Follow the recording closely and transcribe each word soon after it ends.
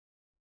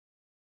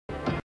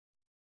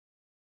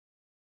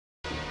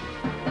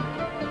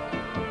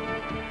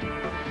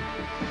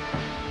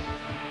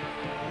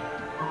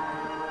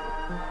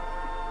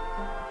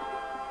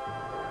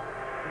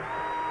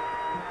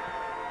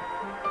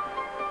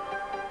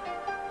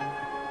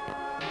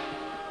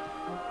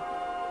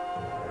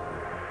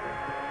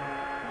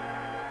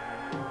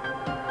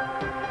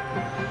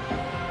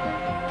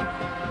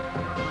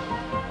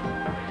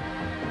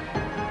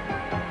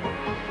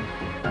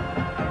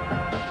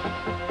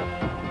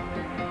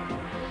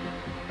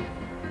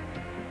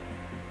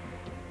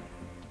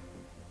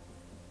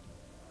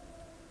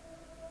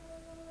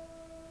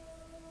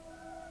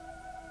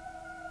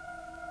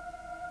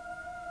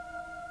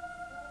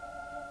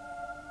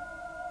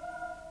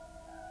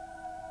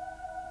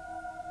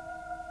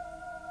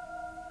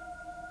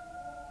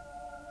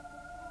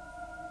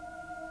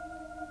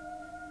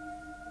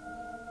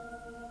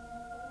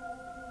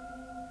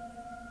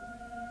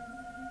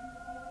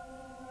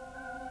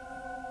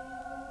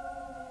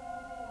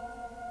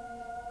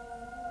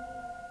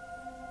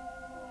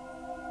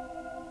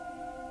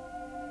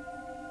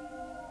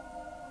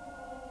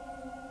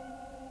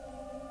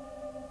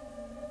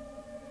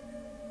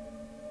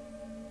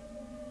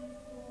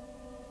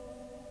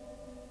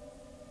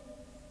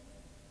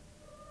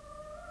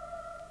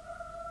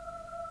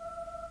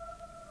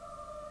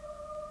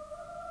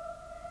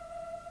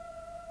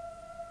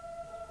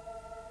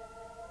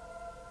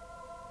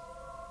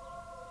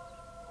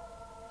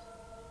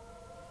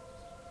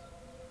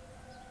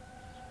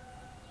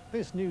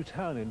This new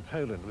town in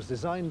Poland was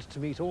designed to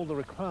meet all the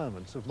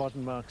requirements of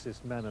modern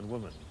Marxist man and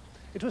woman.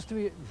 It was to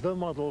be the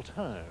model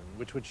town,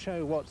 which would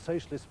show what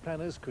socialist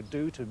planners could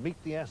do to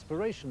meet the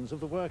aspirations of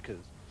the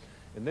workers.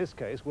 In this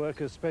case,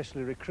 workers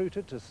specially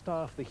recruited to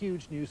staff the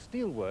huge new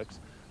steelworks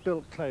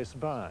built close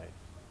by.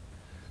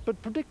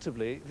 But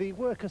predictably, the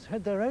workers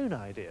had their own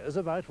ideas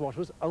about what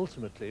was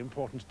ultimately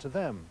important to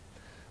them.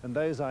 And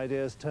those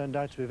ideas turned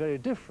out to be very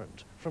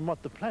different from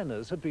what the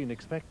planners had been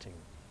expecting.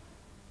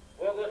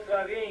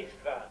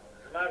 Błogosławieństwa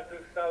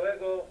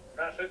zmartwychwstałego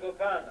naszego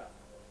Pana.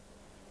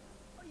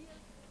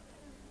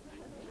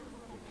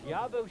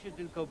 Diabeł się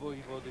tylko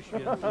boi wody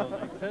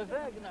święconej.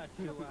 Przeżegnać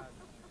się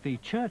ładnie. The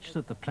church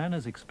that the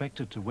planners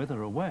expected to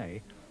wither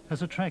away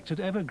has attracted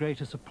ever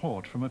greater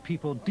support from a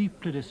people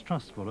deeply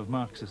distrustful of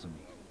Marxism.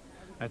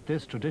 At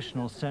this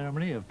traditional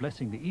ceremony of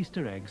blessing the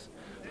Easter eggs,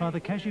 Father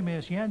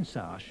Kazimierz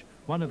Jansasz,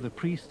 one of the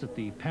priests at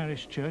the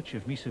parish church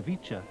of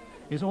Misowice,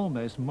 is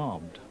almost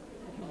mobbed.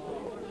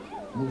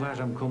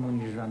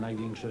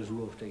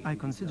 I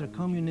consider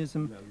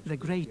communism the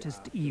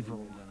greatest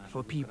evil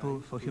for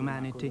people, for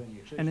humanity,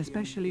 and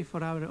especially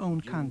for our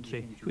own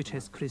country, which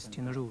has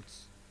Christian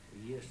roots.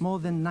 More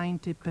than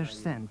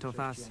 90% of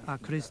us are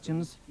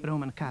Christians,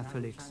 Roman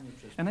Catholics,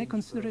 and I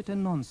consider it a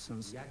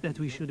nonsense that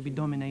we should be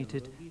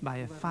dominated by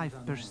a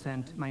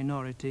 5%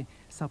 minority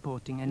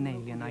supporting an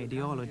alien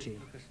ideology.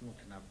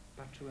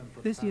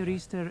 This year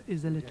Easter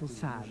is a little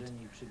sad.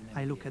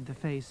 I look at the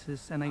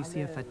faces and I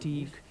see a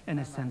fatigue and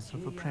a sense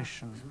of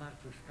oppression.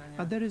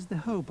 But there is the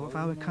hope of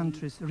our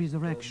country's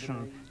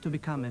resurrection to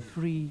become a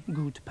free,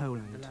 good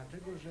Poland.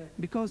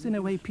 Because in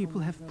a way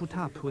people have put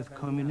up with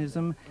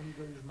communism,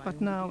 but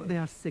now they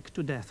are sick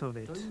to death of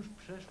it.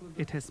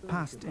 It has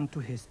passed into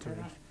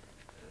history.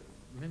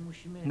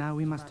 Now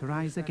we must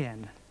rise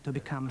again to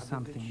become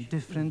something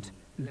different,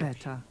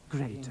 better,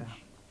 greater.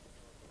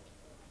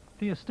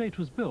 The estate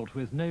was built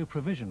with no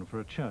provision for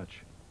a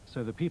church,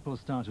 so the people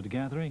started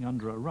gathering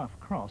under a rough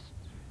cross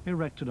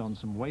erected on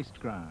some waste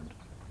ground.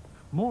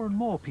 More and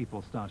more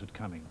people started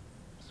coming.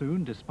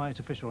 Soon, despite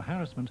official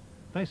harassment,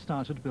 they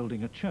started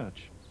building a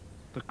church.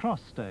 The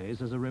cross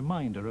stays as a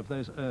reminder of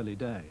those early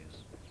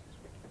days.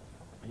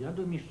 Ja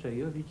do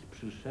Miszczejowic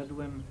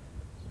przyszedłem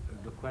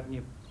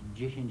dokładnie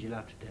 10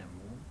 lat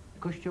temu.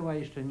 Kościoła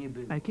jeszcze nie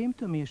było. I came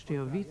to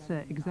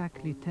Mieszczejowice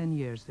exactly 10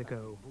 years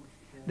ago.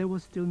 There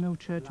was still no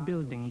church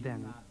building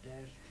then.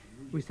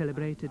 We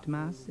celebrated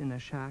Mass in a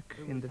shack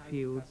in the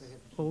fields.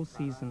 All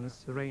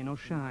seasons, rain or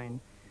shine,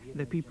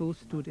 the people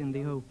stood in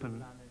the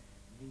open.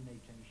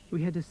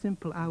 We had a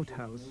simple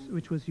outhouse,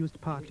 which was used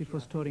partly for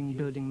storing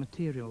building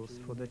materials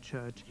for the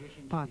church,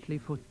 partly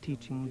for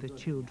teaching the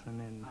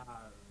children in.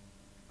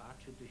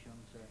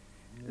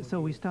 So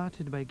we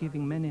started by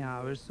giving many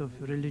hours of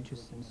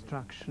religious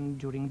instruction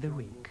during the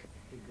week.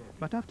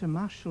 But after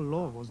martial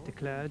law was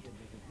declared,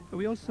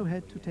 we also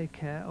had to take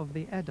care of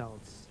the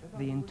adults,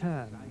 the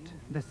interned,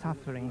 the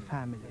suffering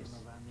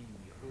families.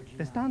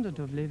 The standard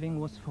of living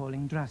was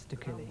falling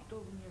drastically.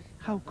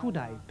 How could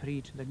I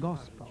preach the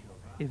gospel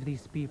if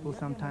these people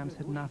sometimes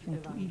had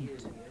nothing to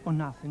eat or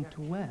nothing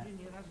to wear?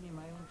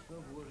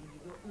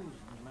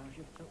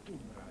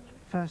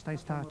 First I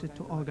started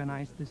to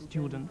organize the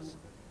students,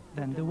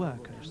 then the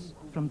workers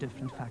from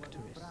different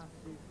factories.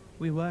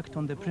 We worked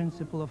on the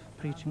principle of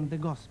preaching the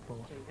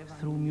gospel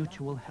through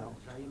mutual help.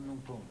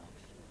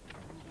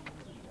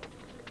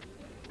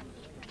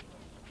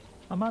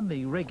 Among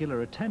the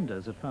regular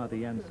attenders of Father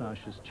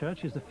Jansasz's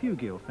church is the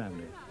Fugil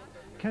family.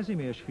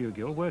 Kazimierz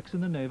Fugil works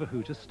in the Nowa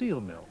Huta steel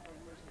mill.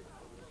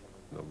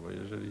 No bo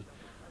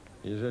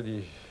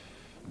jeżeli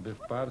by w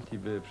partii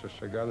były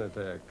przestrzegane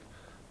te jak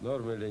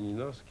normy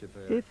leninowskie, to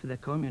jak... If the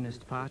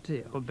Communist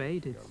Party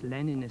obeyed its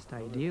Leninist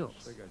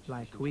ideals,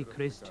 like we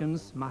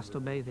Christians must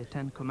obey the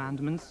Ten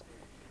Commandments,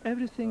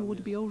 everything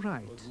would be all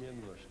right.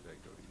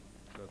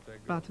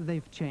 But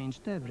they've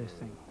changed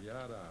everything.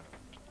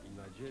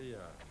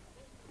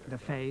 The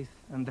faith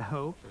and the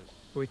hope,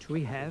 which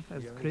we have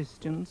as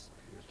Christians,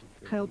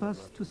 help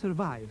us to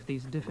survive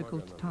these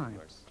difficult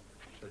times.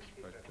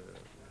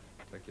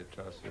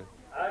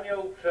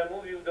 Anioł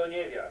przemówił do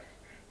niewiast.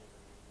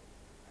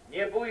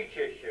 Nie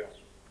bójcie się.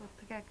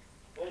 Tak jak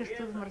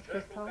Chrystus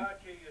zmartwychwstał,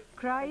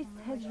 Christ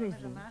has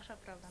risen,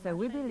 so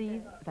we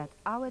believe that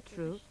our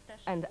truth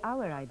and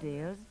our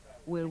ideals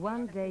will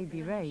one day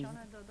be raised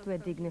to a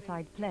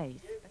dignified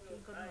place.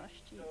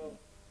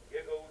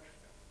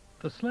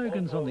 The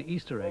slogans on the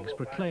Easter eggs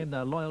proclaim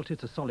their loyalty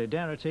to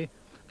Solidarity,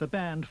 the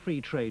banned free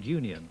trade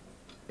union.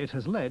 It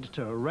has led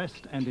to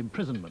arrest and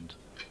imprisonment.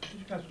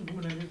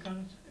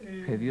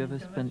 Have you ever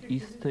spent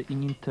Easter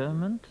in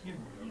internment?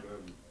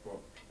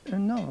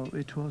 No,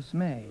 it was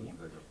May.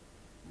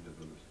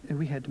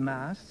 We had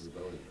Mass.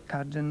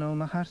 Cardinal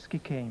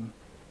Macharski came.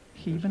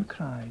 He even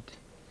cried.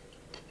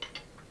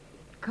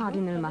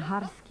 Cardinal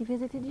Macharski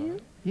visited you?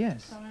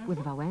 Yes. With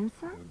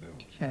Wałęsa?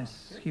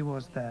 Yes, he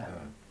was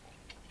there.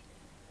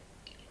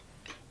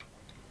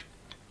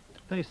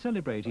 They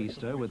celebrate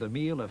Easter with a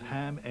meal of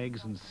ham,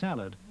 eggs and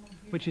salad,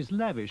 which is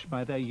lavish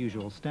by their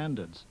usual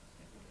standards.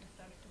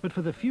 But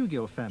for the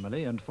Fugiel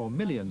family and for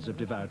millions of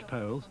devout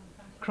Poles,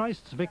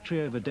 Christ's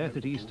victory over death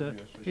at Easter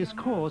is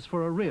cause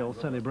for a real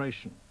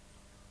celebration.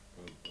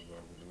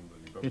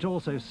 It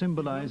also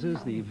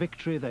symbolizes the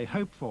victory they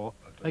hope for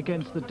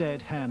against the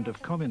dead hand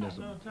of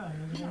communism.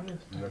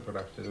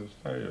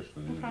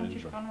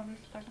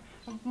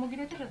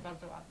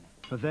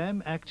 For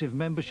them, active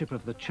membership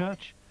of the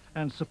church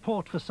and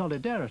support for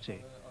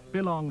solidarity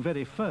belong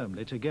very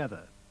firmly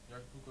together.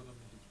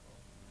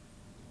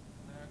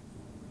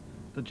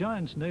 The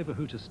giant Nowa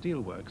Huta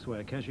steelworks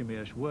where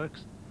Kazimierz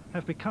works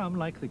have become,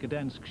 like the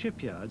Gdansk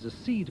shipyards, a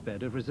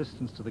seedbed of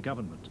resistance to the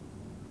government.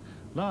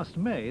 Last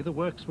May, the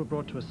works were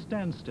brought to a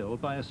standstill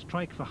by a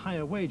strike for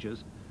higher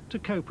wages to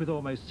cope with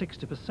almost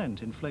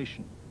 60%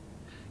 inflation.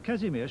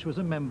 Kazimierz was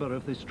a member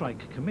of the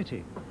strike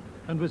committee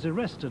and was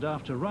arrested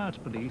after riot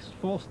police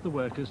forced the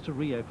workers to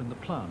reopen the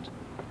plant.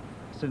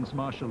 Since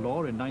martial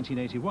law in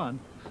 1981,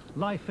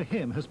 life for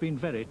him has been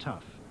very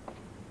tough.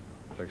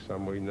 Tak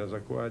samo i na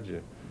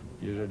zakładzie.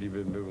 Jeżeli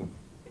bym był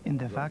In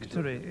the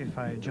factory, if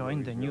I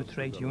joined the new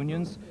trade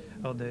unions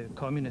or the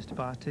Communist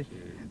Party,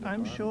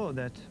 I'm sure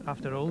that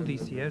after all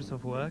these years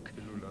of work,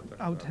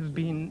 I would have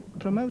been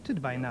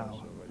promoted by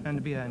now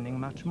and be earning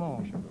much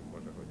more.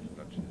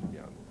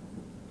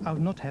 I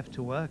would not have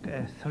to work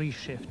a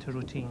 3-shift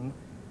routine,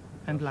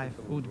 and life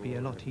would be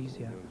a lot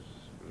easier.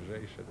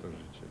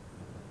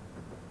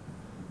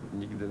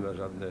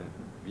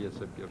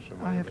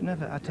 I have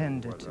never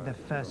attended the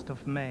 1st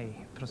of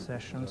May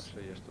processions.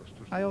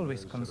 I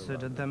always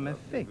considered them a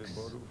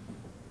fix.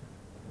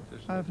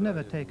 I have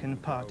never taken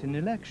part in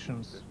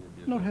elections,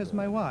 nor has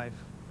my wife,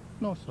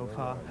 nor so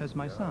far has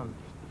my son.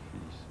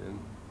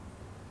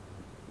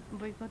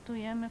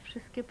 Bojkotujemy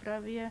wszystkie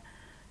prawie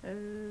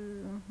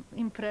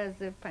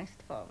imprezy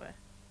państwowe.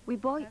 We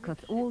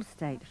boycott all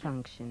state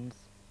functions.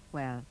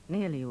 Well,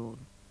 nearly all.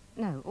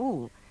 No,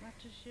 all.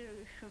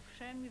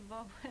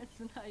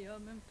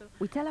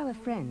 We tell our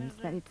friends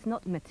that it's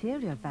not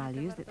material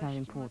values that are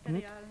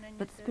important,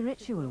 but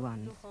spiritual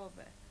ones.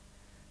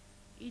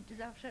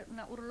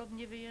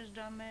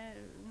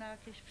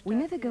 We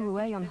never go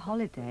away on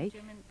holiday,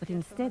 but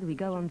instead we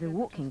go on the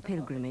walking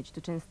pilgrimage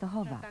to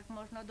Częstochowa,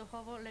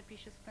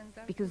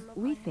 because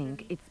we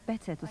think it's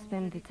better to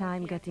spend the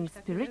time getting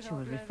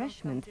spiritual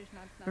refreshment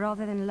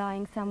rather than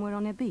lying somewhere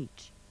on a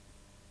beach.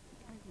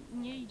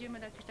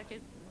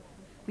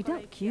 We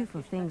don't queue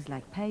for things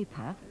like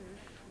paper.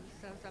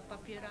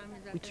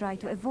 We try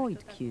to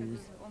avoid queues.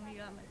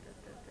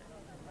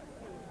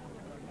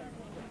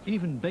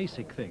 Even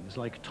basic things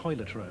like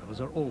toilet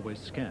rolls are always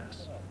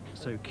scarce.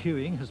 So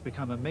queuing has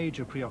become a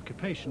major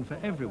preoccupation for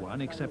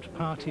everyone except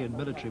party and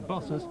military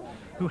bosses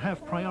who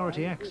have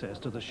priority access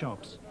to the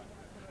shops.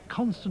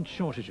 Constant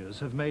shortages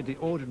have made the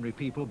ordinary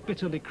people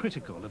bitterly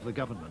critical of the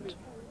government.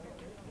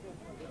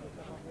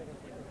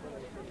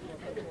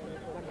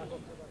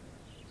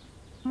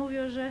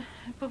 Mówią, że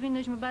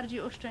powinnyśmy bardziej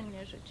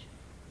oszczędnie żyć.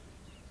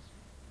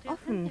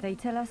 Often they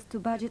tell us to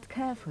budget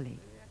carefully.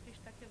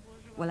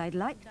 Well,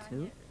 I'd like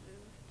to.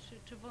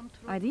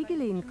 I'd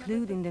eagerly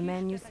include in the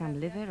menu some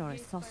liver or a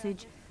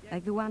sausage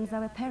like the ones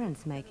our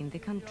parents make in the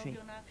country.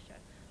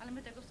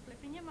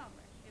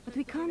 But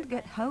we can't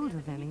get hold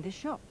of them in the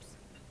shops.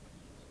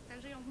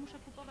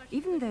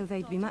 Even though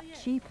they'd be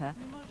much cheaper,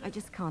 I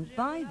just can't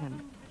buy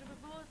them.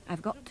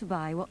 I've got to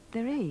buy what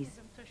there is.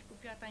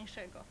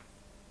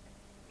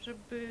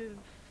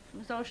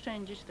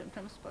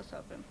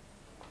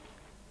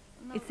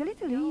 It's a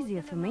little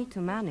easier for me to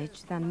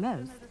manage than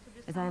most,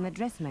 as I am a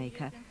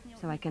dressmaker,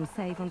 so I can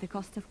save on the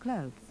cost of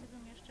clothes.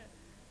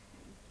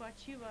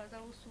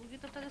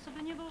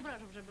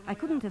 I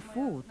couldn't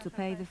afford to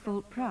pay the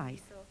full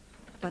price,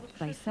 but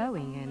by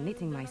sewing and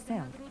knitting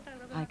myself,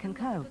 I can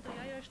cope.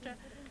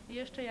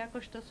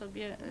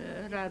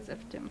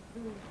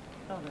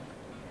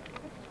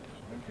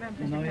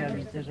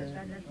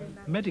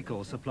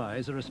 Medical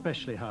supplies are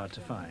especially hard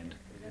to find.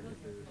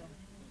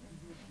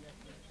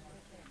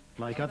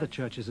 Like other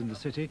churches in the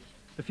city,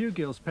 the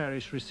Fugiel's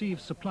parish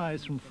receives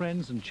supplies from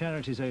friends and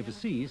charities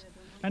overseas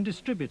and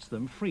distributes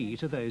them free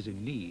to those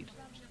in need.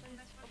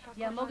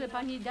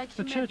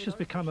 The church has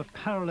become a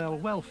parallel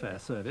welfare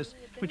service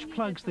which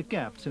plugs the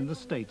gaps in the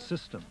state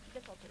system.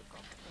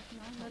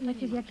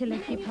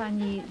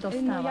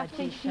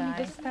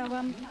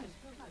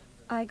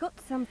 I got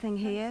something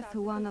here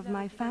for one of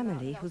my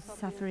family who's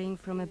suffering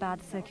from a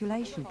bad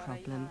circulation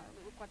problem.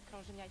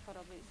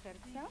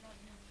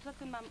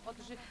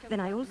 Then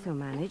I also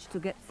managed to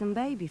get some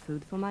baby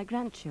food for my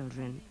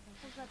grandchildren.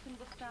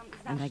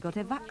 And I got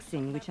a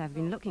vaccine which I've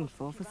been looking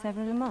for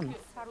several months.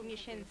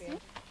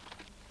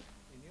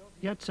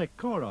 Jacek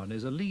Koron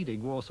is a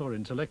leading Warsaw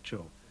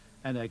intellectual.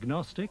 An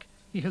agnostic,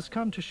 he has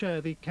come to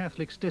share the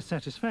Catholics'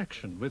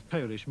 dissatisfaction with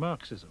Polish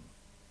Marxism.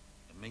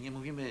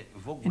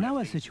 In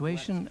our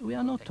situation, we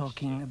are not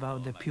talking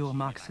about the pure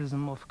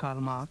Marxism of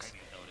Karl Marx,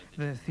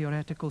 the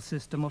theoretical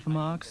system of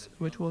Marx,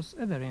 which was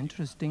a very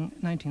interesting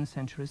 19th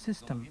century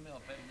system.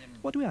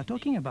 What we are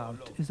talking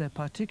about is a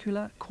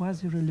particular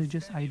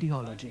quasi-religious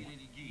ideology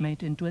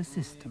made into a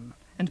system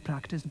and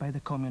practiced by the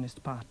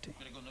Communist Party.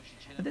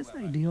 This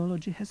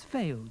ideology has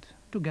failed,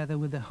 together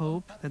with the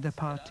hope that the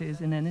party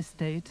is in any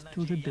state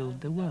to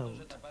rebuild the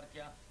world.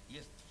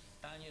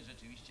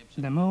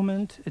 The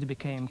moment it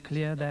became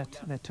clear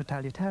that the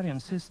totalitarian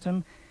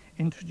system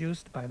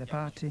introduced by the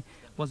party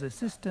was a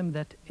system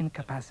that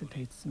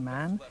incapacitates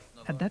man,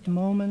 at that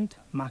moment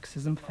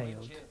Marxism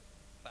failed.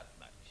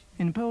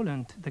 In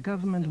Poland, the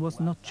government was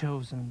not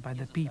chosen by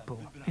the people.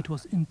 It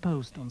was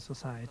imposed on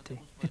society.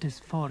 It is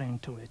foreign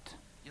to it.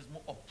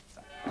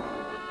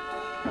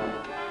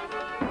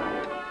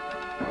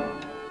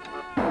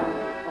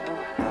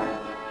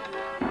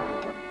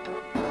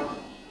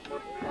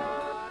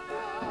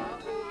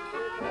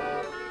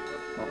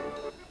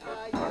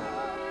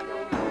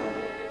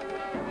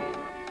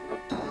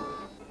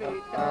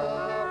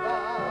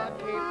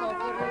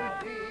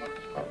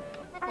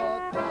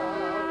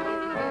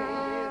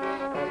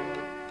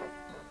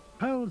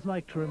 Poles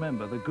like to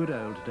remember the good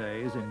old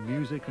days in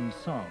music and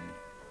song.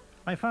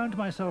 I found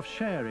myself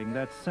sharing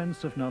that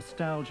sense of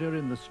nostalgia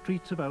in the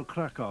streets of Old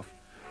Krakow,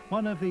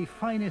 one of the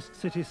finest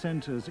city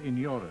centres in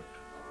Europe.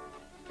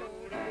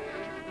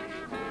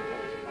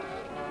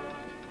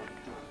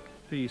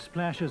 The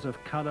splashes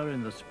of colour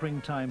in the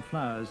springtime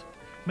flowers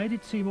made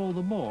it seem all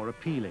the more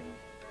appealing.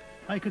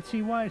 I could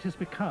see why it has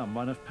become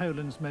one of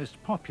Poland's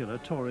most popular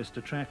tourist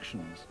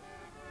attractions.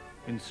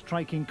 In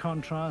striking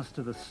contrast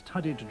to the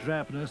studied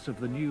drabness of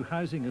the new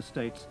housing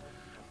estates,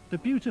 the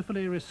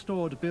beautifully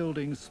restored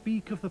buildings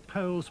speak of the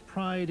Poles'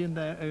 pride in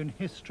their own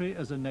history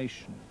as a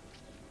nation.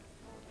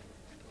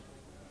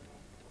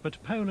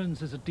 But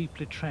Poland's is a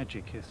deeply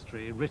tragic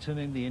history, written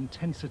in the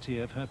intensity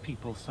of her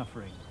people's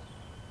suffering.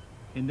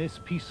 In this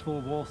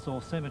peaceful Warsaw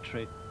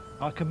cemetery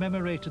are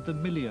commemorated the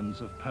millions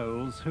of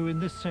Poles who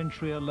in this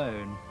century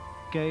alone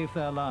gave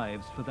their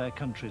lives for their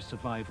country's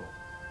survival.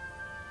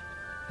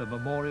 The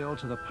memorial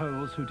to the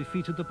Poles who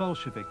defeated the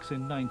Bolsheviks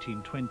in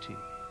 1920.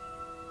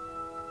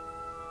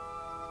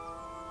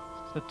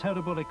 The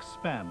terrible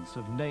expanse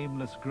of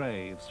nameless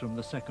graves from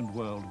the Second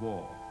World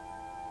War.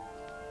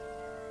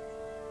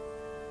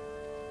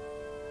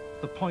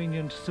 The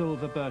poignant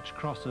silver birch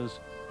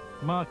crosses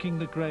marking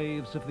the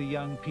graves of the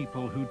young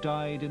people who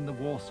died in the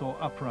Warsaw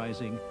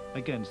Uprising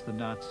against the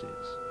Nazis.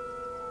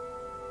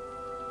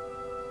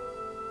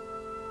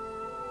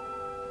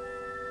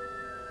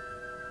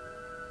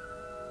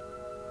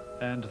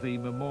 And the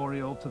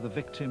memorial to the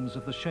victims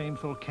of the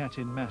shameful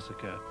Katyn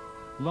massacre,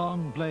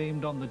 long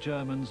blamed on the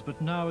Germans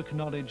but now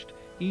acknowledged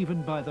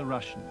even by the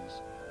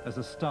Russians as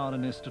a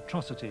Stalinist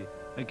atrocity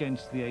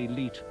against the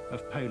elite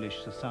of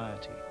Polish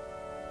society.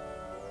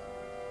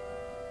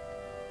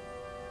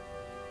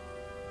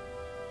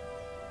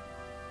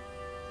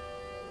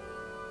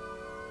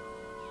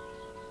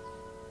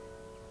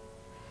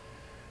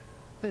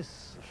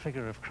 This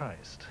figure of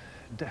Christ,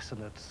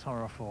 desolate,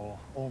 sorrowful,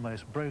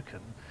 almost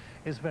broken,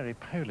 is very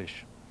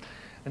Polish.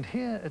 And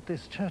here at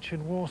this church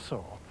in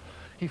Warsaw,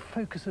 he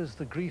focuses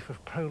the grief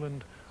of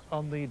Poland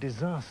on the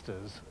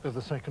disasters of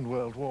the Second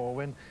World War,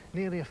 when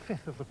nearly a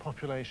fifth of the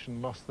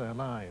population lost their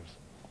lives.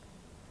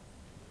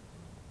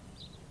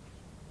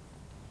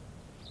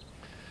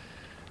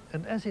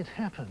 And as it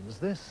happens,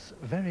 this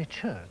very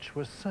church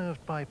was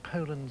served by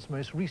Poland's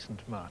most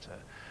recent martyr,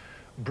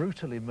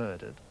 brutally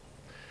murdered,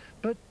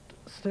 but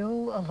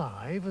still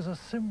alive as a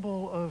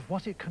symbol of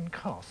what it can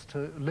cost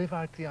to live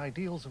out the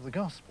ideals of the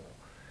gospel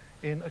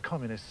in a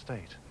communist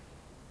state.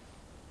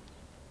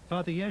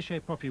 Father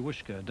Jerzy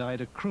Popiełuszka died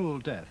a cruel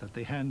death at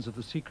the hands of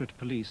the secret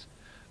police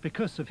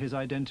because of his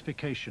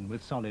identification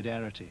with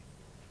Solidarity.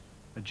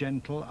 A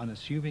gentle,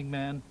 unassuming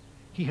man,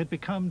 he had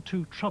become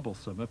too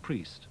troublesome a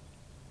priest.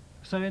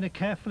 So in a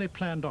carefully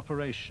planned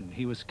operation,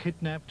 he was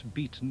kidnapped,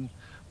 beaten,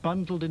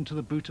 bundled into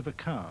the boot of a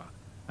car,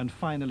 and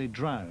finally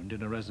drowned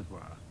in a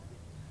reservoir.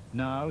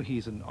 Now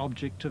he's an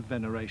object of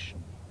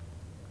veneration.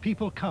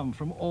 People come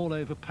from all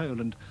over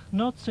Poland,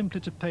 not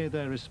simply to pay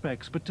their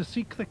respects, but to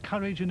seek the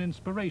courage and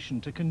inspiration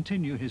to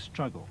continue his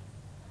struggle.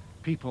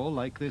 People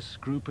like this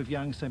group of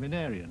young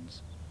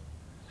seminarians.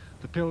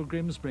 The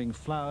pilgrims bring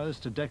flowers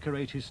to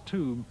decorate his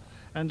tomb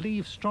and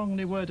leave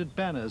strongly worded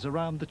banners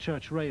around the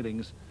church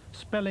railings,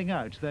 spelling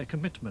out their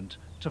commitment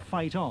to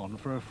fight on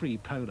for a free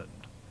Poland.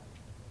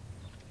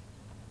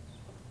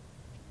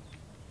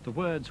 The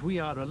words "We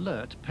are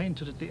alert,"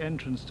 painted at the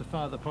entrance to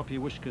Father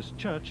Popiełuszka's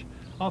church,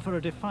 offer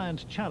a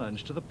defiant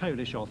challenge to the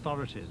Polish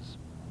authorities.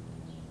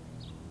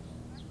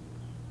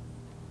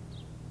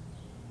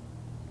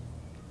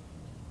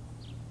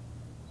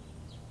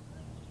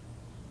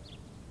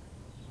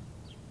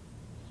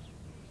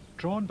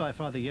 Drawn by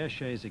Father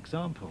Jerzy's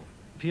example,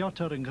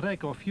 Piotr and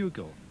Gregor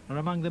Fugel are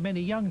among the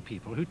many young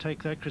people who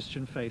take their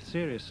Christian faith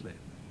seriously.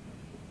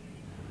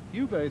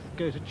 You both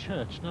go to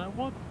church. Now,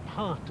 what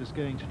part does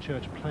going to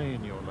church play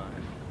in your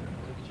life?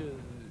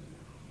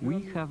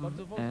 We have a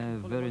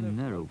very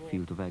narrow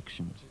field of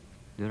action.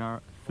 There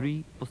are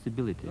three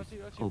possibilities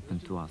open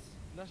to us.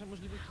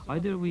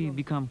 Either we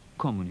become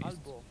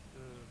communists,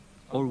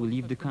 or we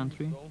leave the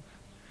country,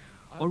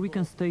 or we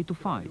can stay to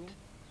fight.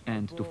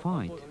 And to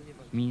fight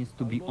means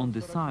to be on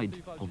the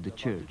side of the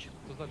church.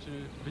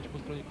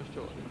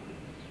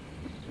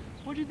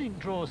 What do you think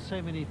draws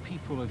so many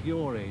people of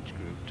your age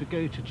group to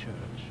go to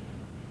church?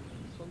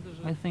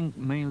 I think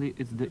mainly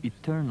it's the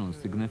eternal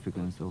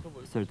significance of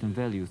certain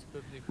values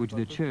which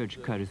the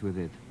Church carries with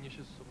it.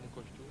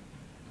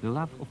 The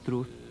love of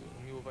truth,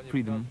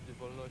 freedom,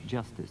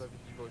 justice.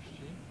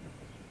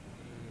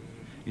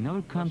 In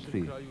our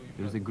country,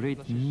 there is a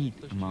great need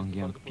among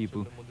young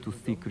people to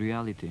seek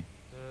reality,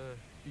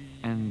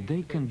 and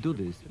they can do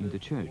this in the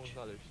Church.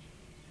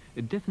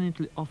 It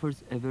definitely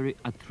offers a very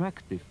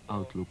attractive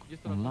outlook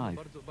on life.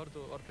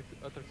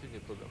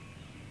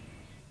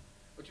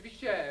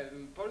 Oczywiście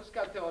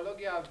polska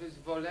teologia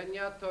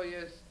wyzwolenia to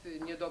jest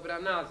niedobra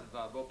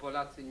nazwa, bo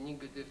Polacy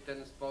nigdy w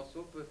ten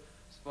sposób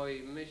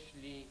swojej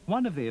myśli...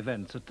 One of the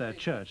events at their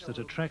church that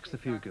attracts the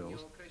few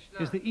girls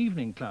is the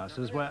evening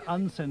classes where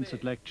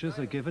uncensored lectures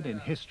are given in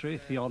history,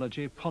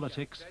 theology,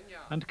 politics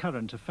and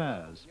current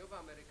affairs.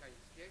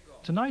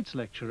 Tonight's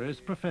lecturer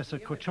is Professor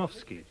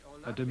Koczowski,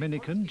 a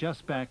Dominican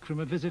just back from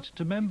a visit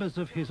to members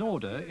of his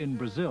order in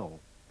Brazil.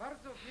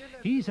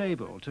 He's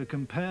able to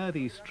compare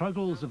the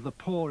struggles of the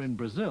poor in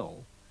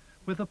Brazil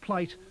with the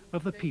plight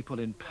of the people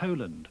in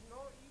Poland.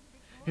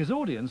 His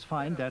audience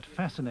find that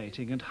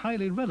fascinating and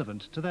highly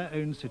relevant to their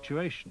own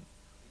situation.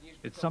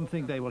 It's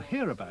something they will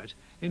hear about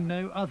in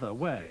no other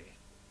way.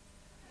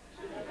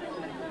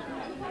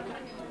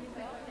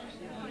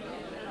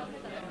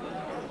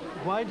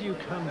 Why do you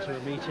come to a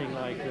meeting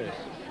like this?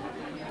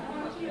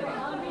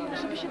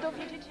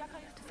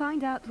 To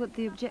find out what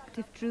the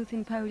objective truth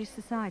in Polish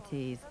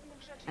society is,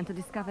 and to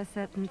discover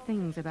certain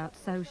things about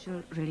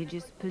social,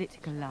 religious,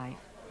 political life.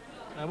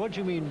 Now, what do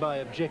you mean by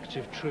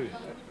objective truth?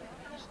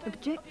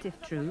 Objective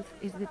truth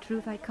is the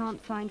truth I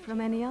can't find from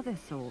any other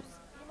source.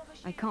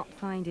 I can't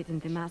find it in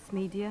the mass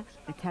media,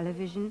 the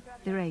television,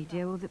 the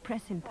radio or the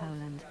press in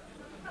Poland.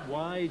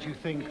 Why do you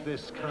think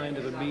this kind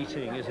of a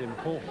meeting is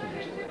important?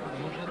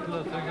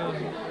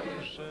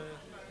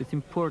 It's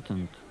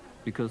important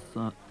because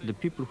the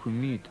people who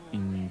meet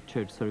in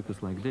church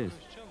circles like this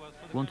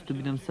want to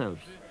be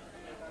themselves.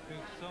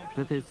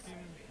 That is,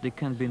 they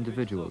can be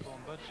individuals.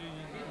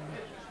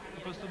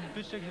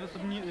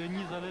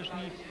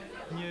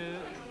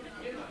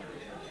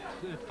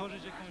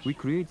 We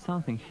create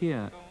something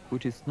here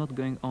which is not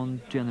going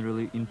on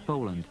generally in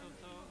Poland,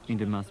 in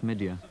the mass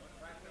media.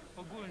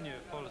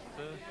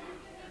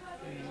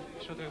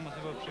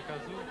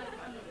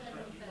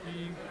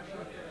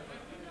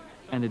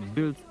 And it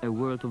builds a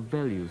world of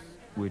values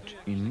which,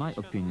 in my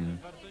opinion,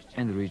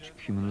 enrich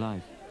human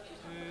life.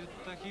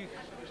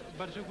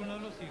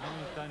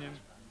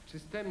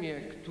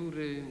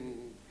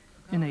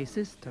 In a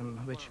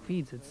system which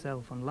feeds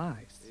itself on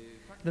lies,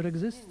 there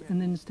exists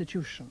an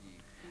institution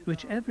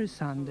which every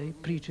Sunday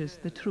preaches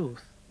the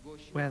truth,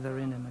 whether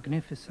in a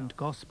magnificent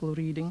gospel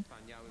reading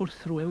or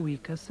through a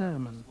weaker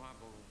sermon.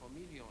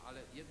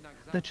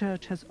 The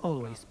Church has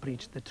always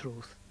preached the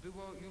truth.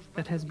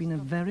 That has been a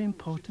very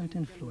important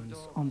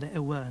influence on the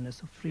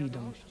awareness of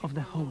freedom of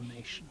the whole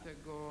nation.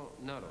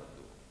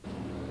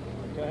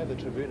 Can I have the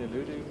tribune in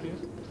Ludu,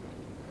 please?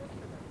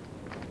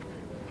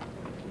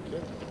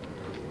 Okay.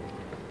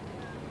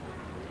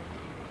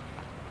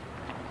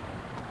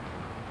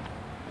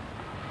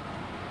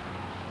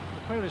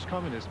 The Polish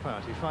Communist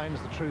Party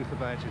finds the truth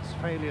about its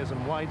failures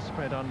and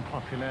widespread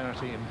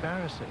unpopularity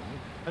embarrassing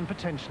and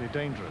potentially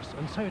dangerous,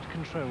 and so it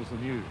controls the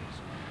news.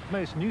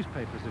 Most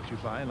newspapers that you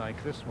buy,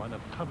 like this one, are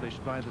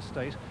published by the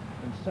state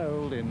and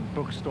sold in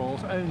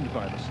bookstores owned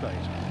by the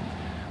state.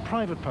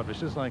 Private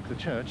publishers, like the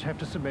Church, have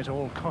to submit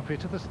all copy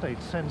to the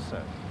state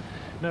censor.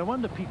 No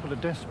wonder people are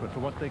desperate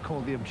for what they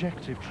call the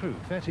objective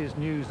truth, that is,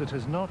 news that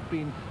has not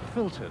been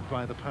filtered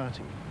by the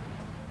party.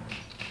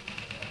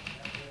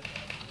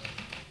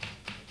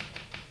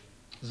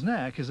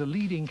 Znak is a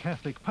leading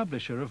Catholic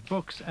publisher of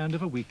books and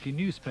of a weekly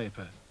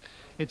newspaper.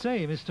 Its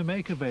aim is to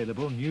make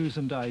available news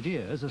and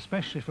ideas,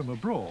 especially from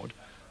abroad,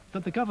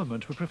 that the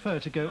government would prefer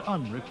to go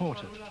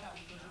unreported.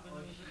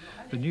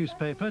 The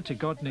newspaper,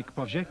 Tygodnik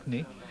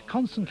Powszechny,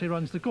 constantly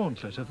runs the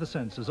gauntlet of the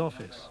censor's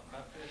office.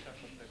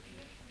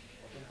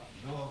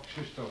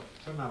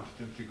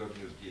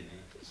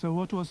 So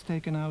what was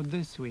taken out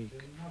this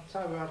week?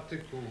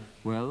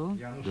 Well,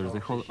 there's a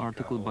whole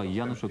article by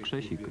Janusz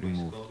Okrzesik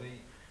removed.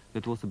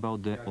 That was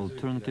about the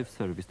alternative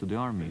service to the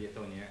army.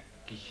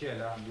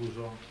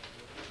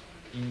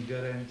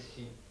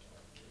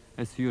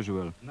 As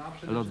usual,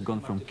 a lot's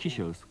gone from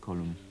Kisiel's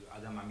column.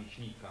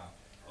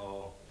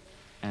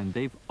 And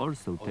they've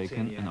also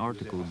taken an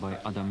article by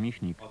Adam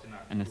Michnik,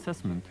 an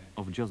assessment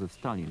of Joseph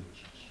Stalin.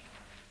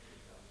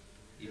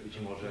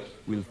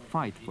 We'll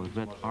fight for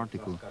that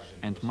article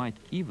and might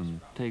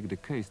even take the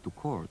case to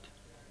court.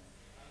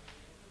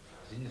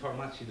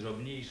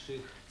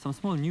 Some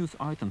small news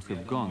items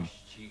have gone,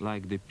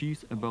 like the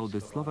piece about the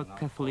Slovak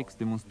Catholics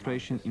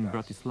demonstration in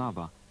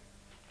Bratislava.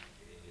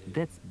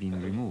 That's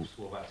been removed.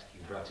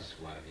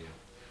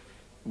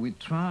 We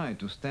try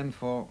to stand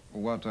for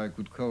what I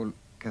could call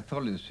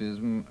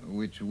Catholicism,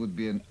 which would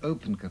be an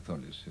open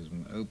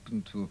Catholicism,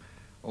 open to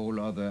all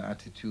other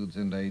attitudes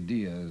and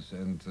ideas,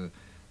 and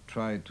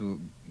try to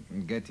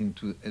get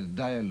into a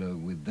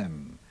dialogue with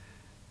them.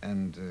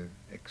 and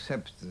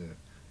accept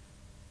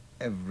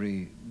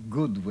every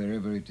good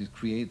wherever it is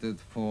created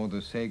for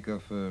the sake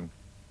of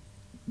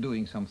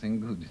doing something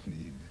good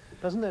indeed.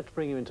 Doesn't that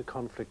bring you into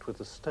conflict with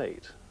the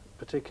state,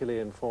 particularly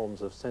in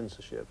forms of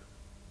censorship?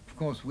 Of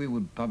course, we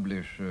would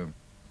publish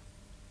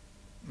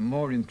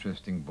more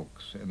interesting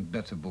books and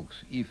better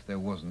books if there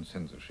wasn't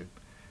censorship,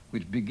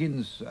 which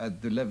begins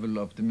at the level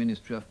of the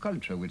Ministry of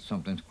Culture, which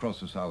sometimes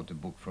crosses out a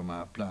book from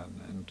our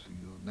plan, and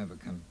you never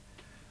can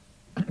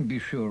be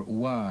sure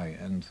why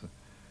and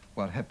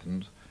what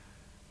happened.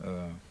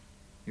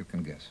 You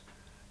can guess.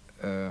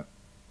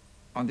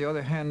 On the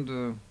other hand,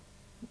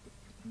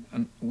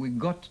 and we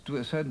got to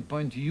a certain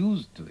point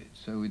used to it,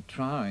 so we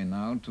try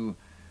now to,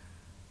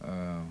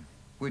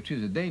 which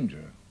is a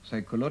danger,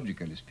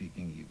 psychologically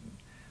speaking even,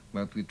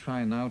 but we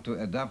try now to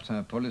adapt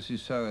our policy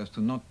so as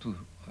to not to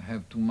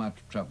have too much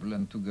trouble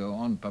and to go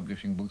on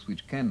publishing books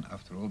which can,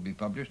 after all, be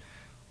published,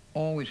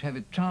 or which have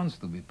a chance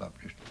to be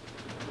published.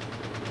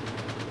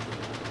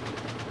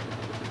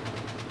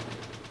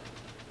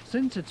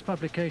 Since its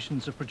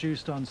publications are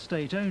produced on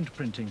state-owned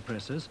printing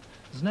presses,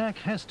 ZNAC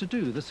has to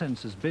do the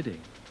censor's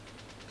bidding.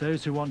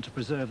 Those who want to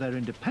preserve their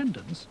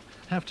independence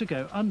have to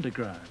go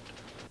underground.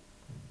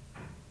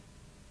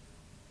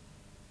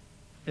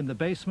 In the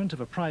basement of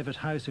a private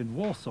house in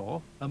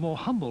Warsaw, a more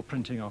humble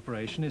printing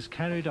operation is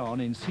carried on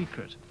in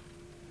secret.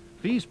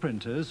 These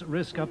printers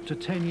risk up to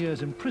 10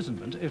 years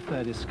imprisonment if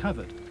they're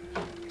discovered,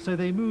 so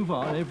they move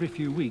on every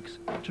few weeks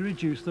to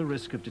reduce the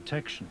risk of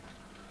detection.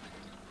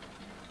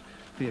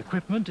 The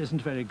equipment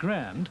isn't very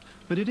grand,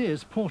 but it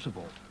is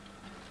portable.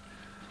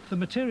 The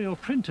material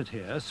printed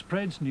here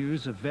spreads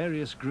news of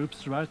various groups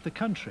throughout the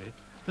country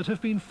that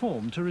have been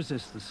formed to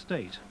resist the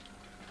state.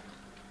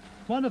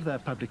 One of their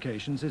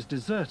publications is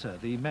Deserter,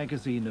 the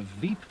magazine of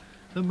Veep,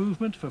 the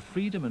Movement for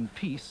Freedom and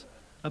Peace,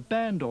 a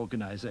band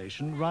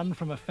organization run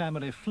from a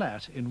family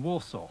flat in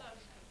Warsaw.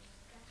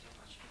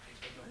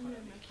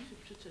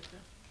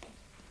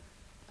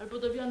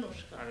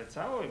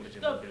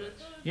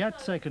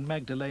 Jacek and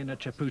Magdalena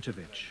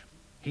Czaputowicz.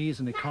 He's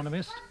an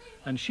economist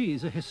and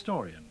she's a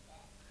historian.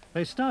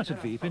 They started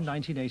Veep in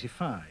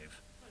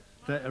 1985.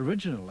 Their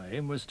original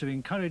aim was to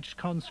encourage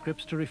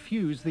conscripts to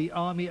refuse the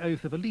army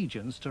oath of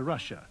allegiance to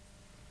Russia.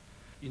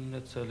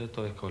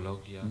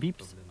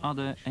 Veep's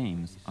other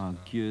aims are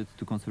geared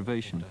to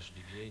conservation,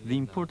 the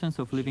importance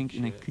of living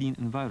in a clean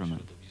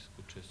environment,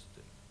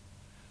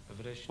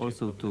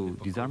 also to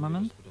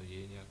disarmament,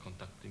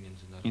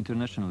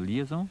 international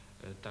liaison,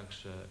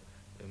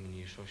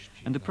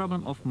 and the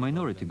problem of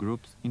minority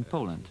groups in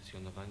Poland.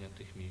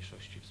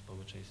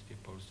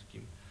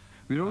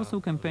 We are also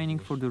campaigning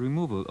for the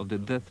removal of the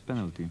death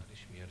penalty.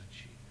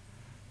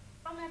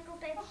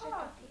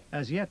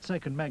 As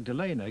Jacek and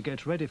Magdalena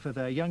get ready for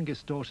their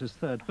youngest daughter's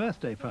 3rd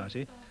birthday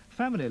party,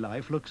 family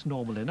life looks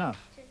normal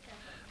enough.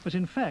 But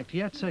in fact,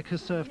 Jacek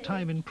has served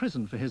time in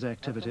prison for his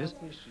activities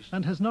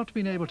and has not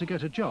been able to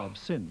get a job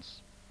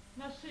since.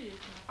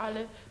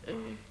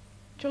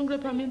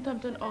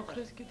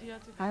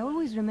 I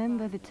always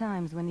remember the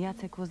times when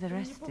Jacek was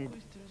arrested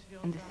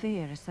and the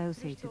fear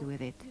associated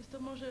with it.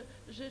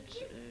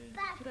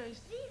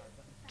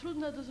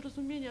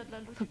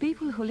 For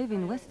people who live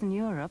in Western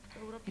Europe,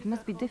 it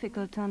must be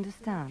difficult to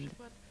understand.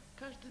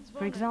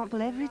 For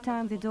example, every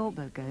time the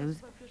doorbell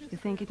goes, you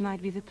think it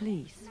might be the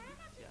police.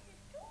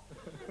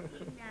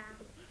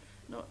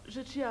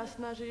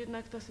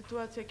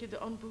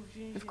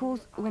 Of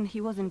course, when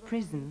he was in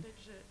prison,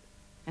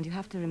 and you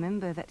have to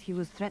remember that he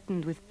was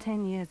threatened with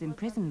 10 years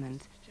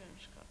imprisonment,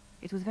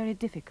 it was very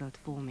difficult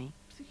for me.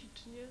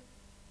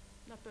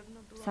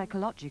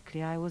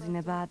 Psychologically, I was in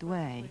a bad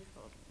way.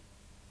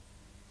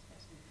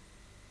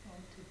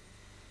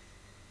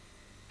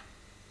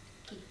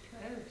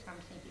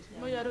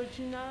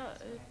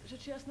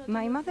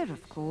 My mother,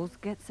 of course,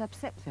 gets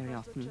upset very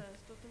often,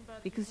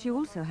 because she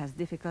also has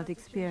difficult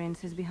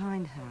experiences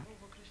behind her.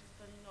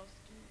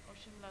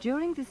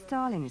 During the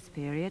Stalinist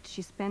period,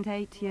 she spent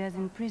 8 years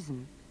in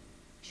prison.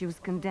 She was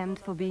condemned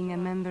for being a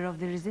member of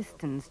the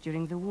resistance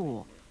during the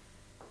war.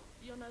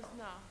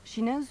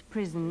 She knows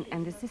prison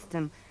and the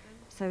system,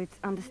 so it's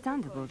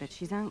understandable that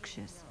she's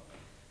anxious.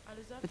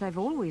 But I've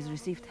always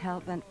received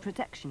help and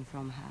protection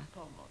from her.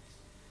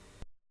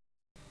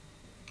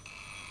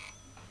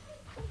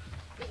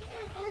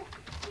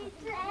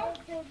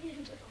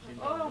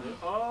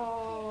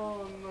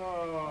 O, no,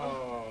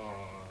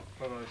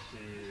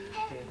 prosimy.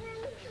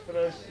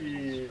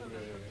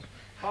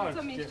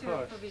 Chodźcie,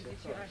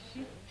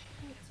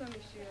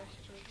 chodźcie.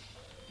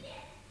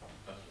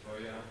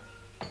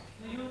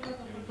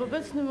 W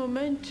obecnym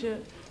momencie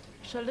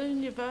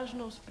szalenie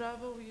ważną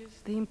sprawą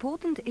jest... The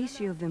important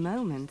issue of the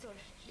moment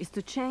is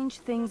to change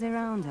things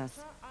around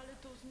us.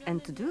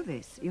 And to do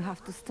this, you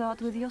have to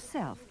start with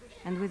yourself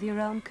and with your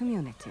own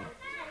community.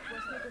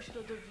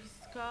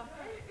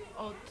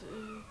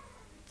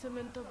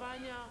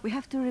 We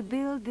have to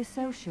rebuild the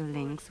social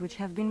links which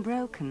have been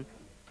broken,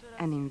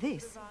 and in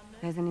this,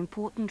 there's an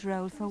important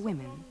role for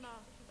women.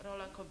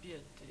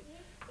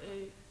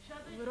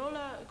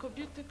 Rola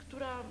kobiety,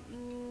 która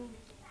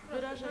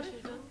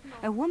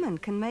A woman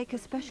can make a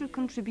special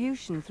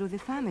contribution through the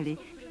family,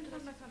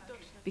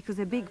 because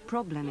a big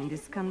problem in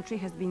this country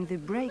has been the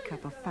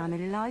breakup of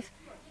family life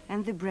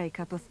and the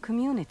breakup of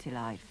community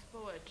life.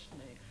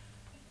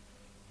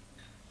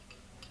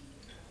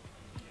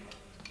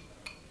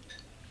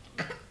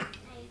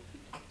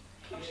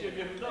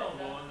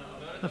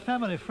 The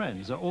family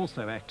friends are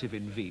also active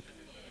in Veep.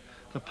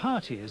 The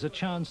party is a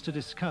chance to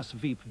discuss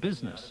Veep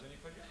business.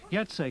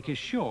 Jacek is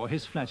sure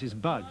his flat is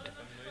bugged,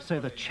 so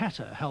the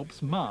chatter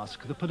helps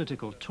mask the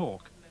political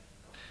talk.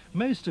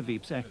 Most of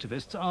Veep's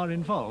activists are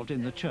involved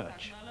in the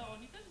church.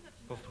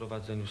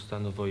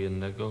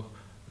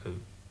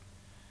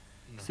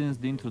 Since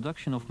the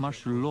introduction of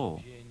martial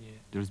law,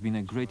 there's been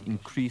a great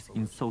increase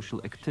in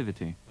social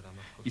activity,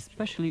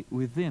 especially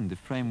within the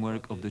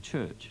framework of the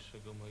church.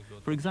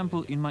 For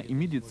example, in my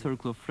immediate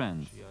circle of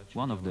friends,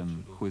 one of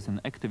them, who is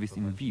an activist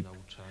in Veep,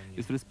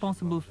 is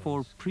responsible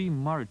for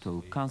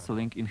premarital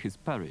counseling in his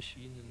parish.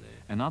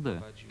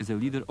 Another is a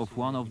leader of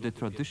one of the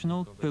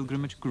traditional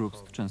pilgrimage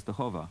groups to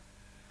Częstochowa.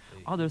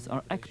 Others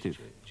are active,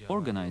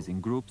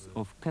 organizing groups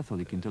of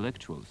Catholic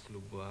intellectuals.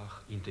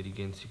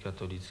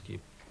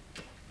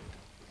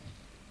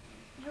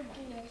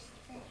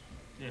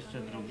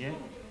 Jeszcze drugie.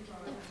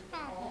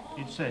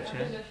 I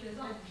trzecie.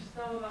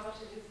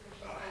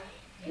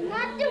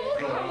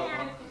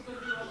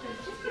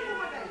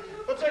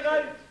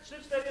 Poczekaj! 3,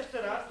 4,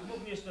 jeszcze raz.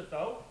 Mów mi jeszcze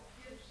tą.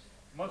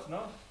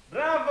 Mocno.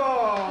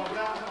 Brawo!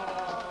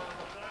 Brawo!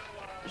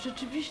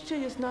 Rzeczywiście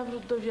jest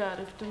nawrót do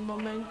wiary w tym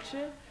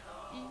momencie.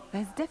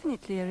 There's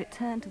definitely a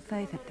return to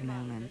faith at the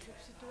moment.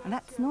 And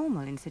that's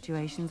normal in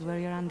situations where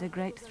you're under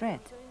great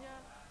threat.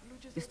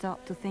 You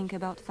start to think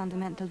about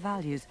fundamental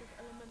values,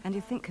 and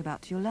you think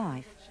about your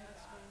life.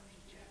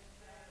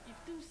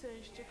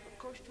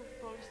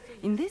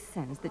 In this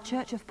sense, the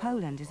Church of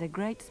Poland is a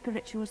great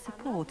spiritual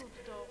support,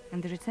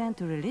 and the return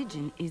to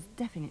religion is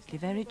definitely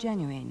very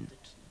genuine.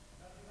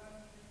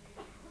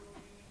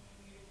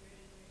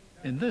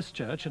 In this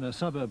church in a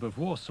suburb of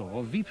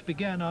Warsaw, Veep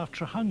began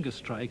after a hunger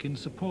strike in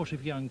support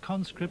of young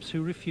conscripts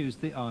who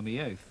refused the army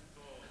oath.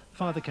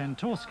 Father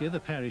Kantorski, the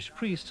parish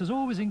priest, has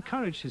always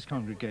encouraged his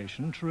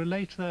congregation to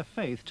relate their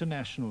faith to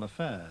national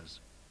affairs.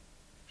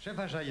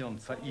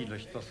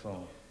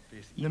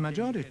 The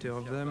majority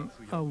of them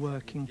are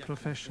working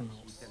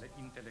professionals.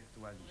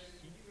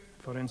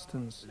 For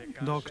instance,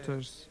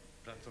 doctors,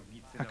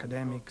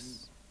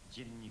 academics,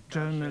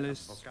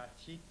 journalists,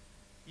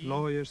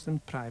 lawyers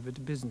and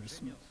private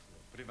businessmen.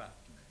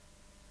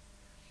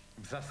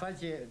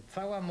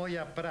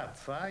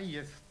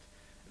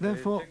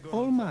 Therefore,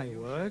 all my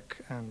work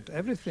and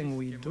everything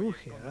we do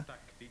here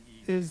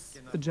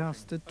is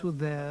adjusted to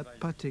their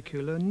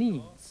particular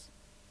needs.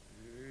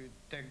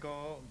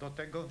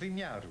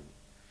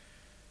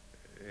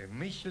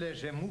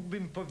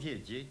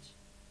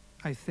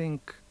 I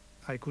think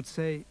I could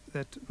say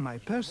that my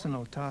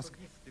personal task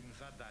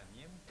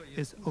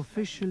is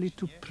officially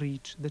to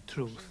preach the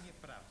truth.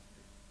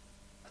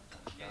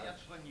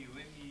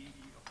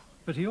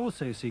 But he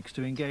also seeks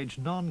to engage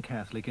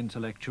non-Catholic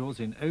intellectuals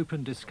in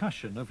open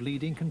discussion of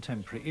leading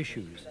contemporary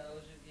issues.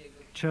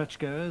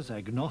 Churchgoers,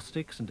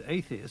 agnostics and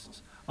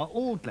atheists are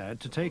all glad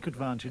to take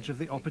advantage of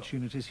the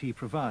opportunities he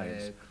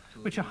provides,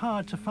 which are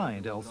hard to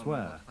find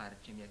elsewhere.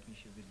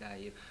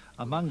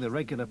 Among the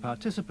regular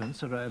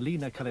participants are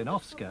Alina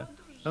Kalinowska,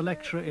 a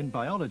lecturer in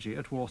biology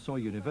at Warsaw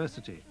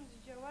University.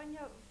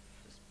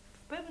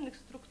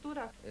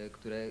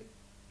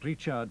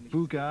 Richard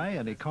Bugaj,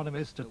 an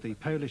economist at the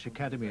Polish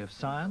Academy of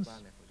Science,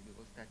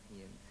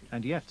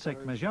 and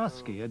Jacek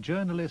Maziarski, a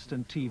journalist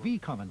and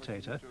TV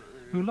commentator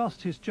who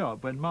lost his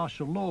job when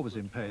martial law was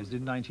imposed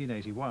in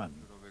 1981.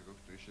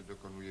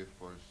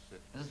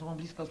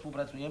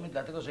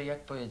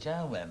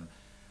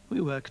 We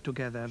work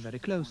together very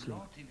closely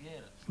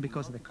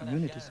because the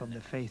communities of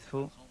the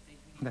faithful,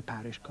 the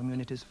parish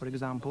communities, for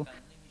example,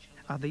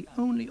 are the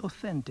only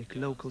authentic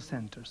local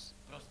centers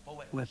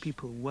where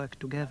people work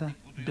together,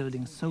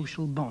 building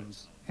social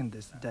bonds in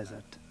this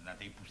desert.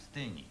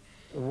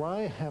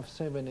 Why have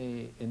so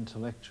many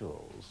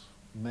intellectuals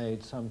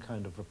made some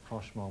kind of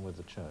rapprochement with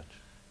the church?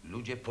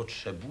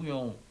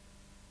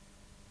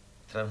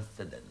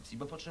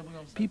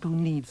 People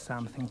need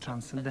something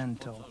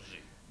transcendental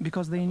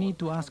because they need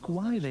to ask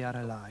why they are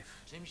alive.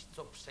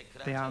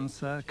 The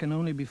answer can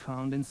only be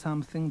found in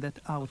something that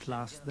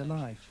outlasts the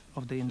life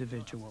of the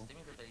individual.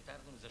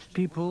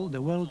 People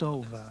the world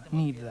over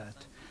need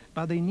that,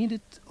 but they need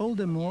it all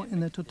the more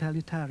in a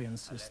totalitarian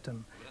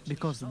system,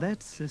 because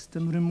that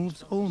system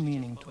removes all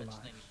meaning to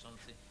life.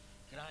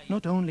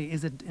 Not only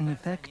is it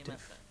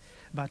ineffective,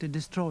 but it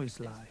destroys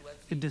life,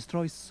 it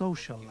destroys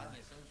social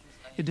life,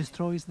 it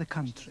destroys the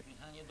country.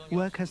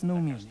 Work has no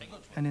meaning,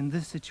 and in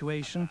this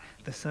situation,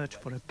 the search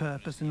for a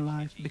purpose in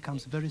life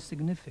becomes very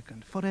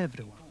significant for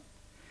everyone,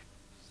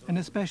 and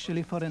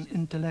especially for an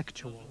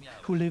intellectual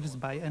who lives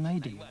by an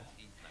ideal.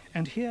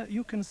 And here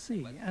you can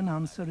see an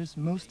answer is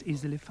most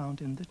easily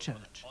found in the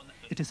church.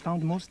 It is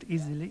found most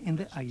easily in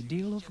the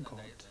ideal of God.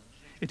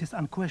 It is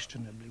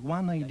unquestionably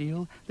one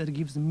ideal that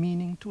gives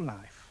meaning to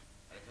life.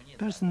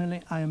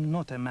 Personally, I am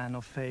not a man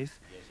of faith,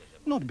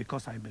 not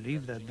because I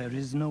believe that there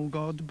is no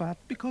God, but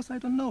because I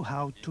don't know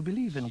how to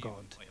believe in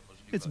God.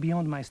 It's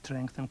beyond my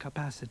strength and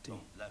capacity.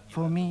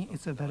 For me,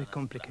 it's a very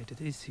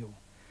complicated issue.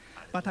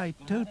 But I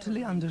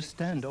totally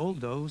understand all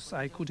those,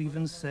 I could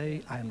even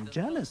say I am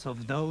jealous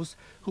of those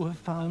who have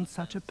found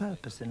such a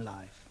purpose in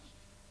life.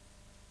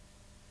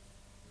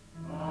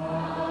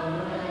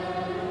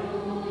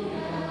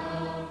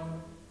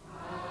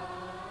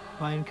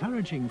 By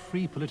encouraging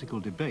free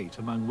political debate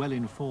among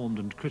well-informed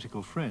and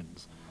critical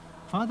friends,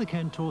 Father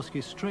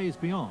Kantorsky strays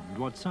beyond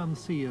what some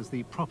see as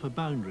the proper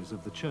boundaries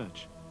of the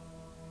Church.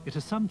 It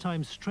has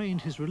sometimes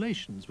strained his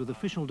relations with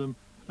officialdom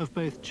of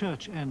both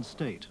Church and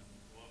State.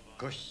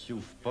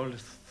 Kościół w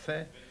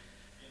Polsce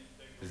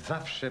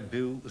zawsze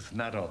był z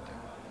narodem.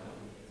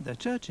 The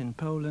Church in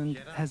Poland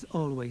has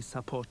always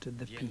supported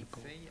the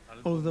people,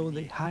 although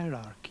the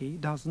hierarchy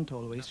doesn't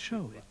always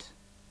show it.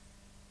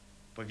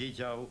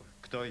 Powiedział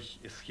ktoś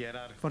z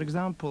hierarchów. For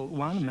example,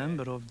 one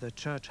member of the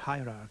church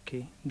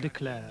hierarchy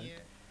declared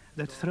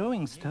that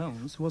throwing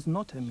stones was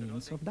not a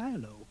means of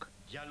dialogue.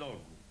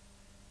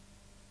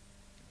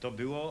 To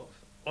było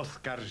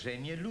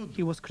oskarżenie ludu.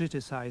 He was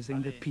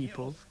criticizing the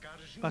people,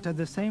 but at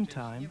the same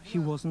time he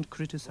wasn't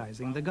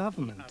criticizing the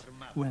government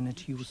when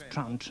it used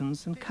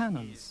truncheons and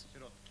cannons.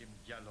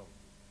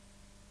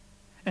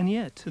 And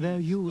yet their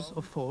use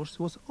of force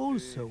was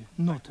also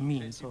not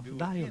means of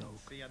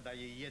dialogue.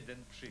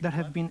 There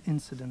have been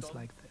incidents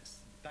like this.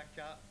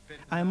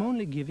 I am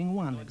only giving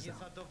one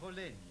example.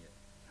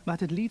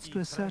 But it leads to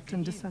a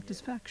certain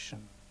dissatisfaction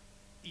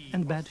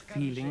and bad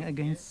feeling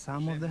against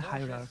some of the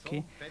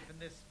hierarchy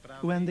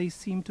when they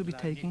seem to be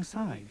taking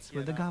sides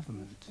with the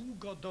government.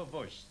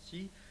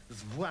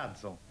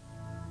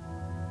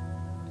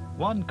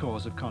 One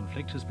cause of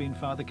conflict has been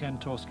Father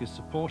Kantorsky's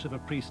support of a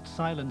priest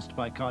silenced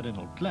by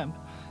Cardinal Klemp,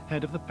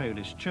 head of the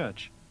Polish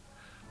Church.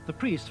 The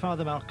priest,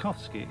 Father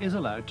Malkowski, is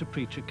allowed to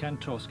preach at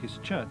Kantorsky's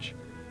church.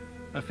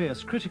 A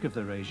fierce critic of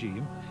the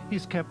regime,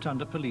 he's kept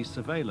under police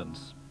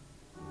surveillance.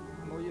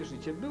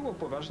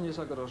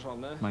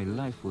 My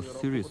life was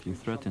seriously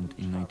threatened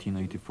in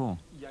 1984.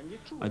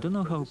 I don't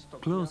know how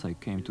close I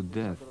came to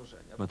death,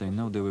 but I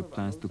know there were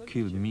plans to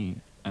kill me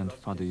and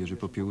Father Jerzy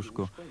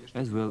Popiełuszko,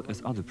 as well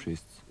as other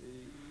priests.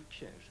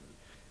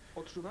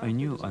 I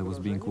knew I was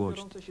being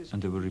watched,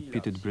 and there were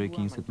repeated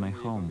break-ins at my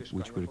home,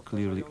 which were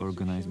clearly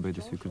organized by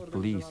the secret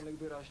police.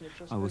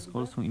 I was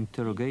also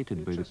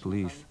interrogated by the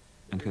police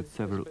and had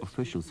several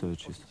official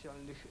searches.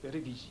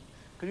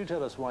 Can you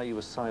tell us why you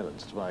were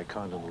silenced by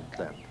Cardinal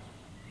Klemp?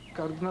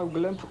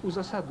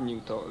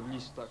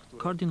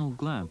 Cardinal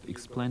Klemp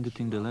explained it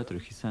in the letter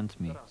he sent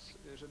me.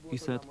 He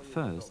said,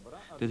 first,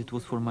 that it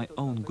was for my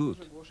own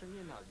good,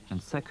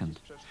 and second,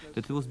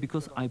 that it was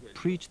because I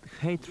preached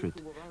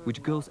hatred,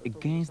 which goes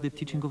against the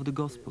teaching of the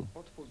gospel.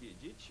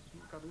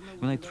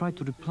 When I tried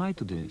to reply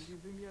to this,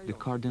 the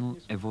cardinal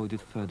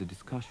avoided further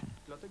discussion.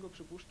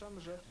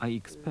 I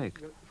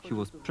expect he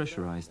was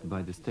pressurized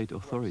by the state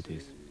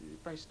authorities.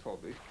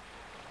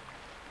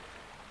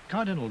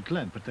 Cardinal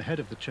Klemp, at the head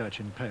of the Church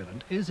in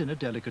Poland, is in a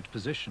delicate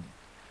position.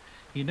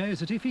 He knows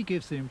that if he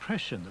gives the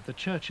impression that the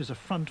Church is a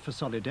front for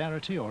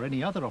Solidarity or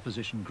any other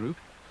opposition group,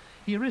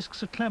 he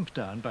risks a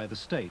clampdown by the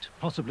state,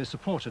 possibly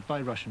supported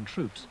by Russian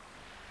troops.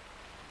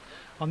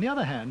 On the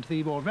other hand,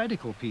 the more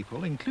radical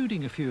people,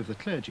 including a few of the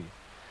clergy,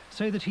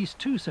 say that he's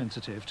too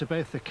sensitive to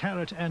both the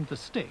carrot and the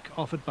stick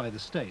offered by the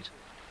state.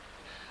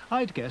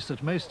 I'd guess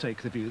that most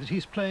take the view that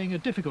he's playing a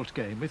difficult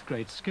game with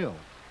great skill.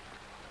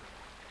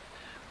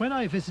 When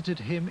I visited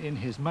him in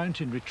his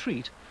mountain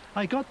retreat,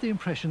 I got the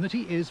impression that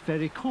he is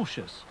very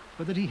cautious,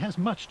 but that he has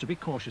much to be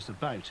cautious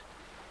about.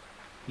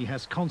 He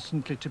has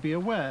constantly to be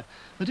aware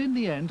that in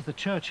the end the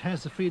Church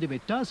has the freedom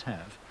it does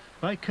have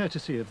by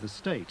courtesy of the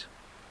state.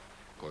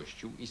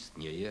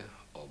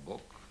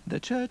 The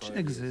Church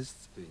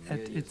exists at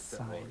its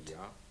side.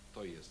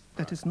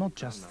 That is not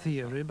just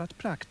theory but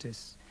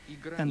practice,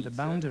 and the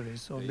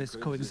boundaries of this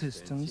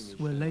coexistence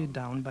were laid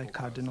down by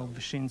Cardinal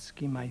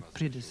Wyszyński, my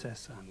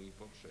predecessor.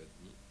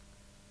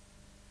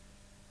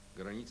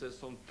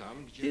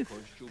 If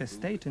the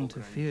state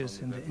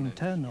interferes in the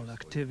internal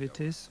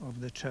activities of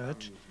the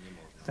Church,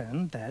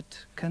 then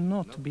that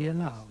cannot be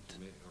allowed.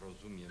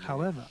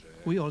 However,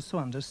 we also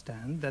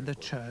understand that the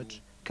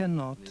Church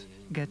cannot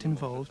get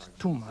involved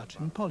too much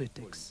in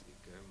politics.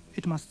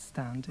 It must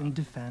stand in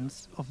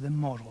defense of the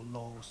moral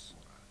laws.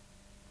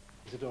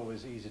 Is it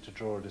always easy to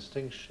draw a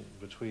distinction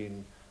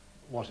between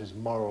what is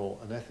moral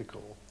and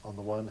ethical on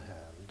the one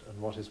hand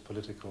and what is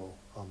political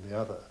on the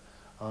other?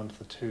 Aren't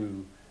the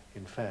two,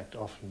 in fact,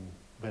 often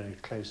very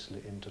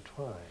closely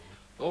intertwined?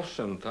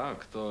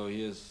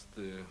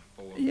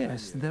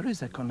 Yes, there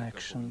is a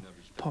connection.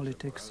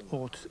 Politics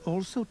ought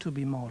also to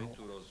be moral.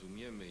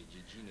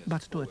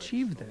 But to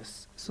achieve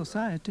this,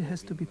 society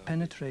has to be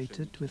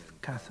penetrated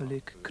with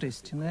Catholic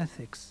Christian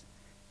ethics.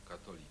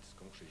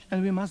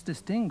 And we must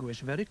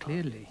distinguish very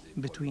clearly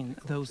between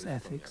those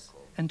ethics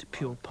and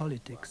pure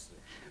politics,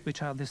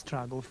 which are the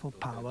struggle for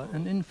power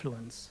and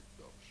influence.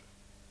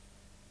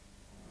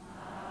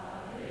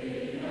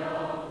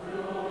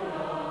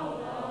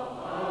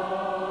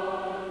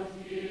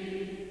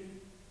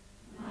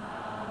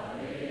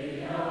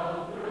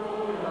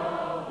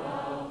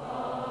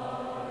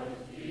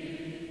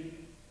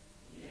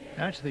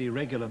 At the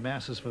regular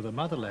masses for the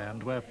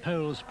motherland, where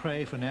Poles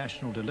pray for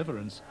national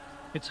deliverance,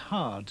 it's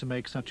hard to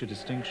make such a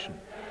distinction.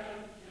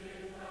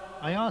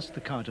 I asked the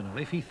cardinal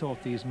if he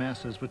thought these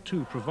masses were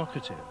too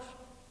provocative.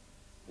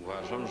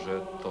 Uważam,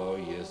 że to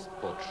jest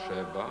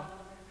potrzeba.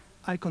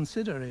 I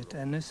consider it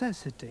a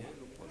necessity,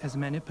 as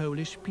many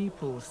Polish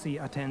people see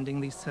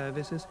attending these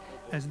services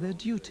as their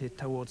duty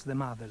towards the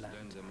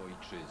motherland.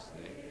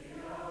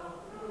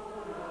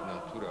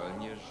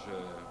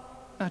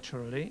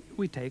 Naturally,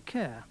 we take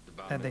care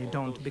that they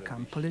don't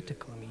become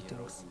political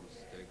meetings.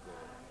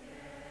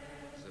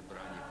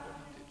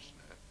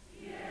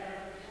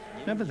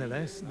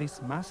 Nevertheless,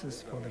 these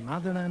masses for the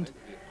motherland,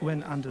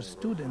 when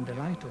understood in the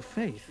light of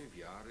faith,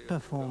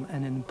 perform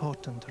an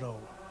important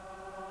role.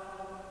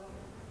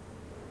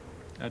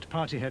 At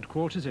party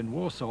headquarters in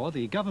Warsaw,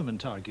 the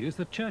government argues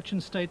that church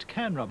and state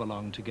can rub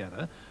along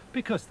together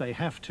because they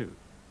have to.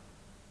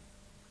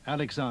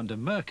 Alexander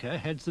Merker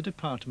heads the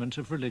Department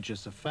of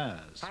Religious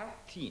Affairs.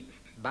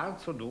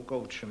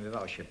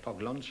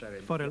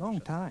 For a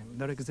long time,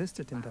 there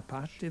existed in the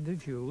party the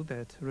view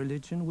that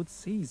religion would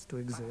cease to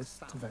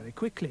exist very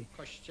quickly.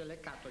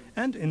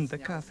 And in the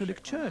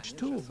Catholic Church,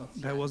 too,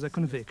 there was a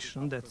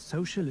conviction that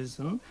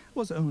socialism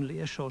was only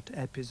a short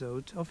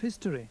episode of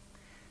history.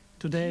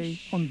 Today,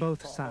 on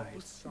both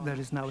sides, there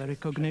is now a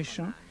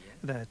recognition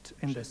that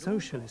in the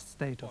socialist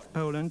state of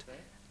Poland,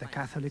 the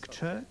Catholic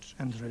Church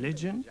and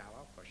religion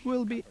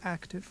will be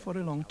active for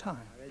a long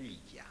time.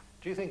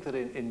 Do you think that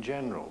in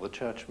general the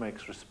Church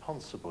makes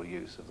responsible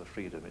use of the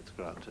freedom it's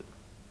granted?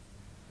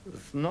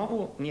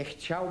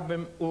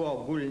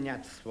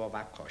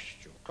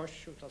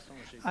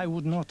 I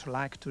would not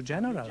like to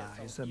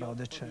generalize about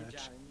the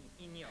Church.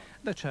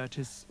 The Church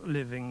is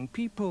living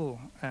people,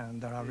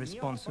 and there are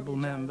responsible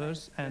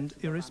members and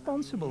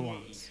irresponsible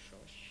ones.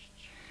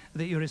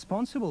 The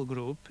irresponsible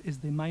group is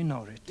the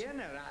minority.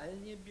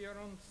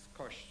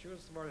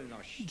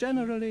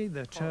 Generally,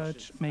 the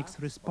Church makes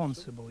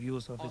responsible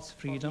use of its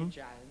freedom,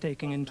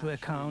 taking into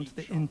account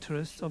the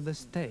interests of the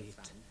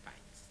state.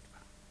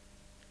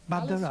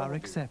 But there are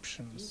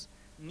exceptions.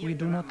 We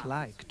do not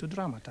like to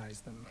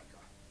dramatize them.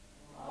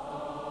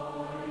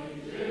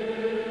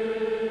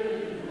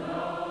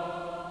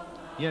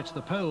 Yet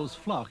the Poles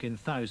flock in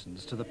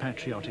thousands to the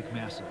patriotic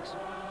masses.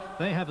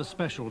 They have a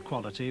special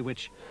quality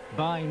which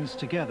binds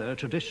together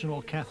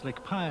traditional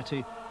Catholic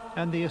piety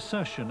and the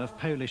assertion of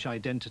Polish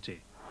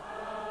identity.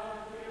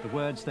 The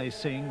words they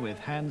sing with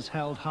hands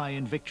held high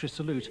in victory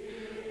salute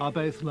are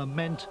both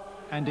lament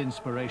and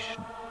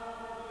inspiration.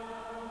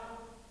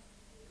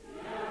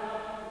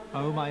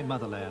 O my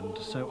motherland,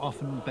 so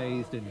often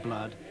bathed in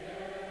blood,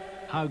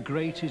 how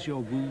great is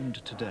your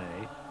wound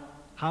today,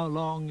 how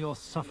long your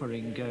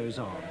suffering goes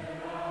on.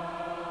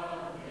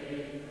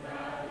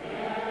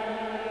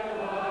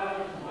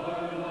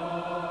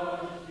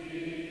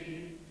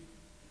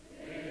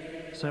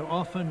 So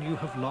often you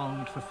have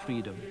longed for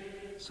freedom.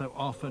 So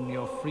often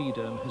your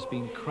freedom has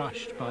been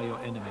crushed by your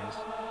enemies.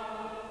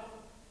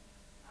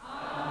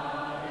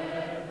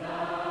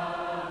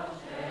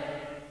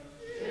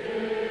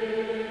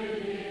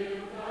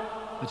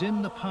 But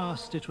in the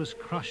past it was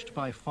crushed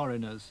by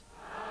foreigners.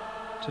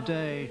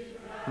 Today,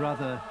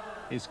 brother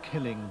is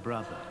killing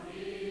brother.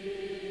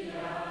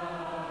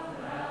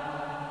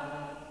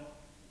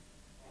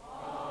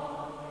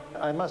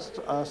 I must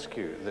ask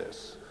you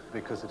this,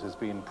 because it has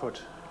been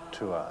put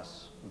to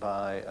us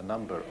by a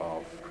number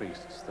of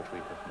priests that we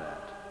have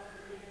met,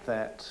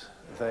 that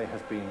they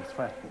have been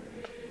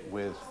threatened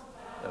with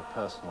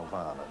personal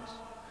violence.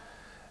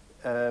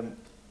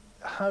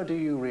 How do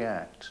you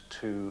react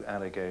to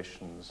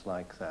allegations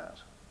like that?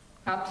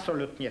 I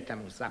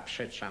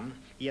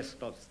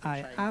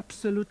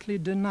absolutely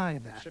deny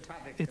that.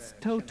 It's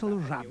total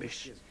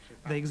rubbish.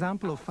 The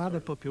example of Father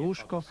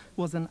Popiełuszko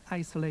was an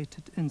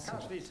isolated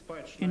incident.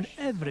 In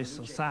every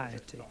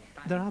society,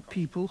 there are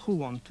people who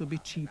want to be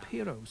cheap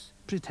heroes,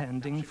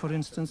 pretending, for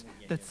instance,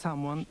 that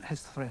someone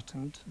has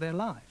threatened their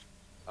life.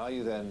 Are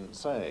you then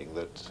saying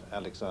that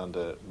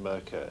Alexander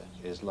Merker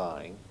is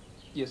lying?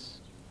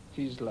 Yes,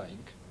 he's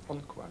lying.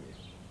 On kłamie.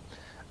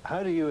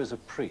 How do you as a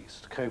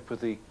priest cope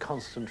with the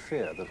constant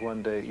fear that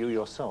one day you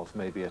yourself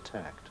may be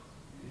attacked?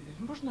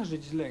 Można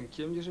żyć z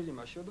lękiem, jeżeli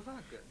ma się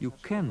odwagę. You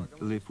can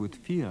live with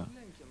fear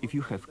if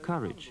you have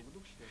courage.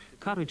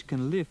 Courage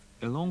can live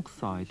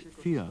alongside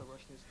fear.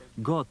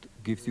 God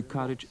gives you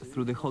courage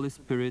through the Holy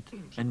Spirit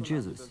and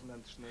Jesus.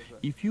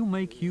 If you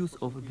make use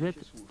of that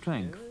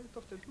strength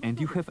and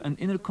you have an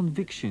inner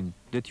conviction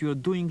that you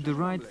are doing the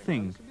right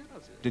thing,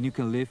 then you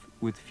can live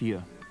with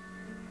fear.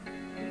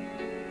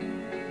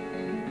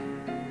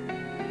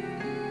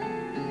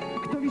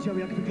 Kto widział,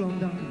 jak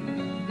wygląda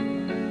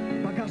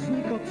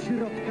bagażnik od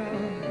środka?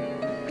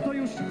 Kto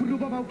już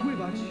próbował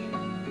pływać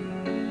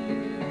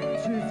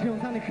przy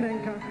związanych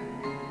rękach?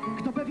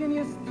 Kto pewien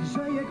jest,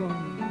 że jego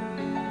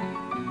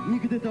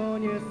nigdy to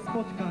nie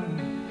spotka,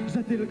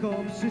 że tylko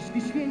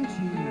przyszli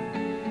święci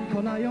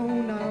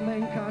konają na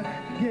mękach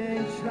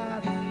 5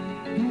 lat,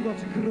 długo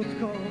czy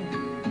krótko,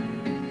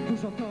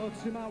 dużo to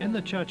trzymało. In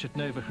the church at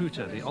Nowa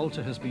Huta, the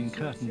altar has been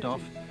curtained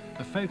off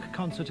A folk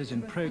concert is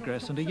in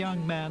progress and a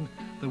young man,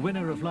 the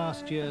winner of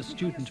last year's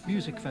Student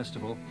Music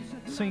Festival,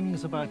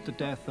 sings about the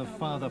death of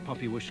Father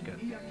Popiełuszko.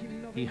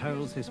 He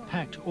holds his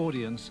packed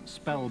audience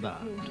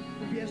spellbound.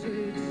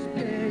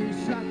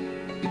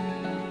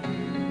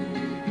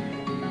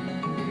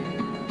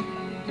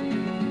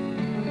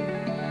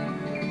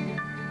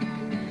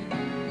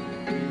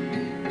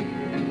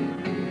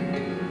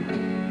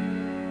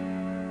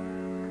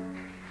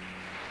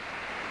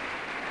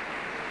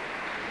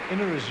 In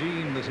a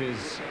regime that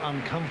is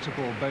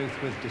uncomfortable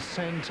both with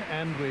dissent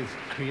and with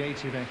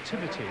creative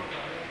activity,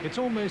 it's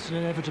almost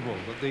inevitable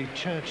that the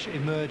church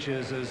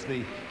emerges as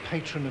the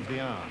patron of the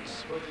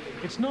arts.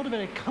 It's not a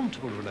very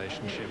comfortable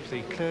relationship.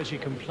 The clergy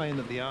complain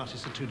that the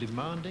artists are too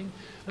demanding,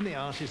 and the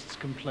artists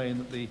complain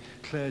that the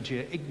clergy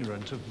are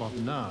ignorant of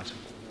modern art.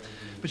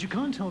 But you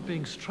can't help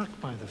being struck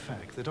by the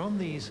fact that on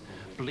these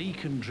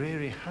bleak and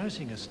dreary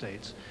housing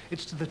estates,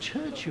 it's to the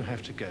church you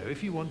have to go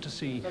if you want to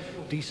see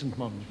decent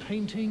modern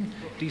painting,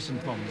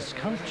 decent modern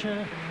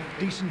sculpture,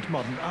 decent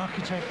modern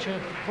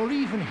architecture, or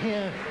even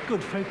hear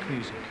good folk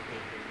music.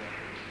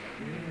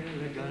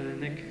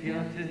 Nielegalne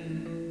kwiaty,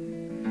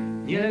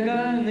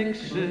 nielegalny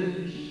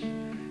krzyż,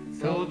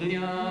 co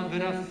dnia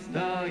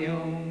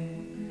wyrastają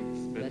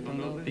z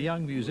betonowych. The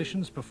young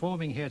musicians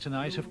performing here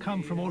tonight have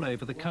come from all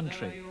over the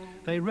country.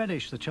 They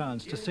relish the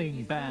chance to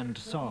sing band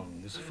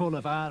songs full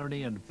of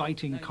irony and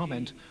biting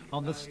comment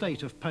on the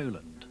state of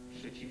Poland.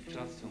 Przeciw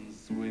czasom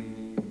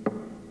złym.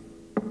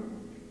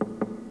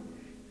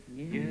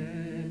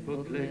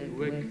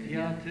 Niepodległe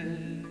kwiaty,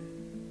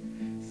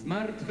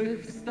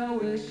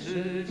 zmartwychwstały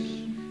krzyż,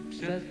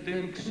 przed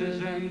tym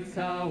krzyżem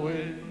cały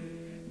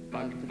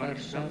pakt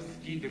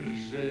warszawski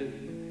drży.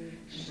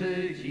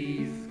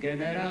 Szydzi z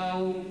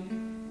generałów,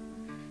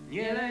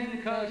 nie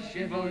lęka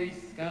się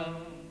wojska,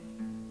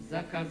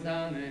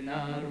 zakazany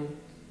naród,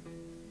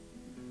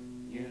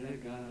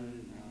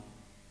 nielegalna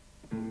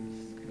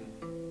Polska.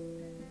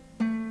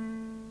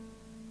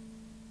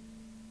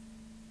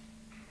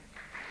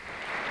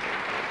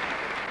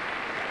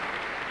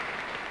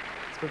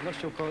 Z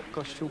pewnością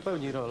Kościół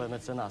pełni rolę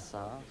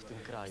mecenasa w tym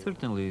kraju.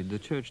 Certainly, the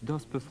church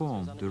does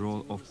perform the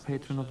role of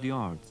patron of the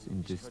arts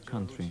in this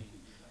country.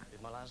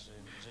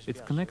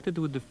 It's connected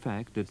with the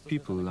fact that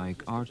people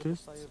like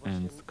artists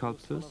and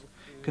sculptors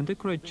can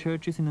decorate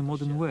churches in a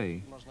modern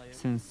way,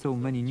 since so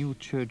many new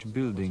church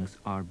buildings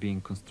are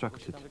being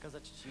constructed.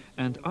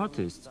 And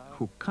artists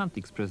who can't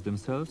express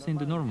themselves in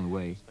the normal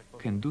way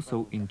can do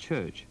so in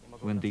church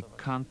when they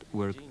can't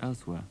work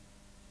elsewhere.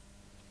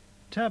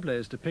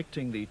 Tableaus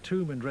depicting the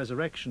tomb and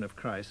resurrection of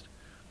Christ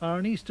are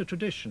an Easter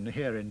tradition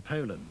here in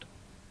Poland.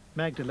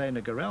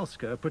 Magdalena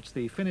Goralska puts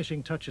the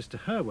finishing touches to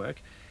her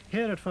work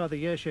here at Father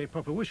Jerzy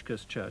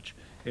Popiełuszko's church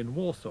in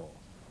Warsaw.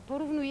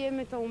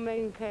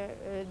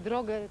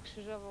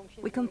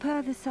 We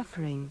compare the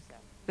suffering,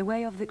 the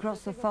way of the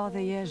cross of Father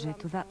Jerzy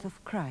to that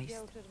of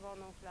Christ.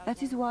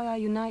 That is why I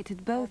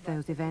united both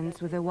those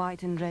events with a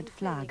white and red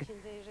flag,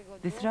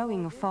 the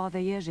throwing of Father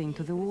Jerzy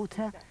into the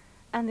water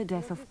and the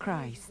death of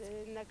Christ.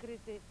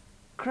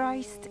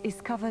 Christ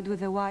is covered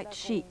with a white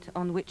sheet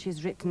on which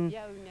is written,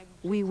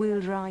 "We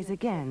will rise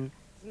again,"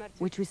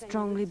 which we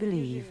strongly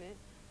believe.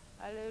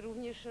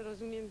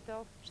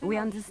 We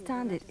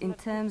understand it in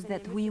terms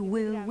that we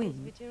will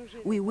win.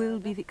 We will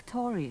be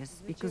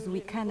victorious because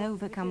we can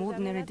overcome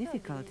ordinary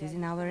difficulties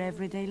in our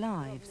everyday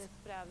lives.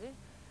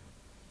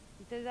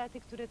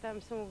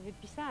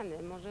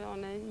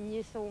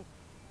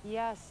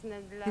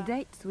 The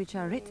dates which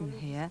are written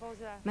here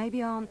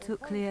maybe aren't too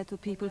clear to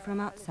people from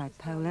outside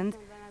Poland,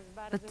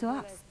 but to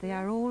us they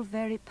are all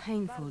very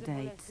painful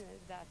dates,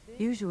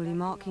 usually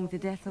marking the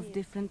death of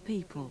different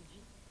people.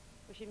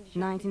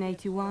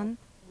 1981,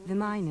 the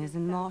miners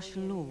and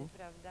martial law.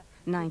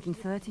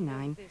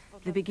 1939,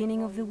 the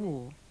beginning of the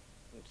war.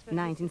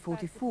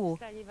 1944,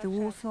 the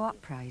Warsaw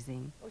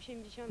Uprising.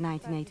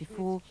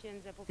 1984,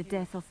 the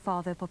death of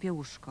Father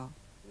Popiełuszko.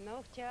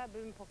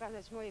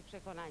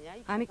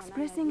 I'm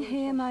expressing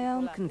here my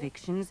own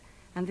convictions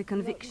and the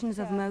convictions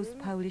of most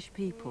Polish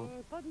people.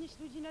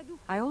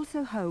 I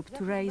also hope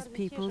to raise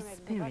people's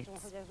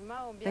spirits.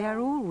 They are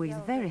always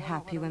very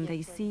happy when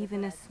they see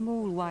even a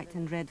small white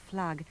and red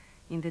flag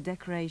in the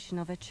decoration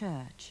of a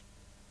church.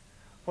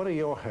 What are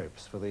your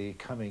hopes for the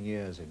coming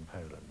years in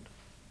Poland?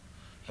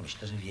 Ja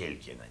myślę, że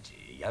wielkie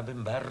nadzieje. Ja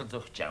bym bardzo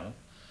chciał,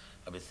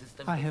 aby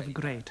system... I have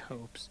great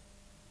hopes.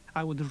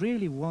 I would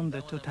really want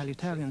the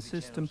totalitarian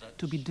system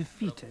to be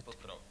defeated,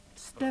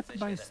 step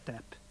by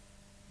step,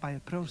 by a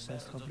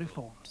process of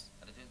reforms.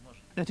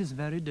 That is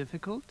very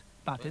difficult,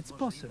 but it's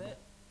possible.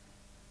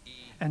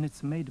 And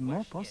it's made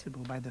more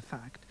possible by the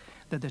fact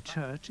that the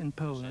church in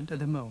Poland at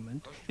the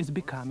moment is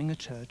becoming a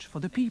church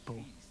for the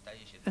people,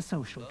 a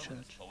social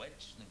church.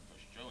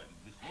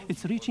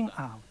 It's reaching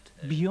out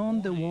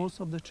beyond the walls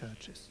of the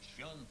churches.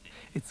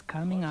 It's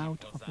coming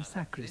out of the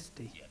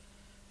sacristy.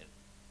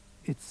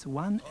 It's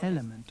one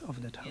element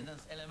of that hope.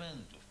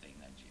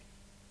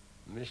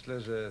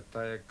 Myślę, że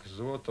tak jak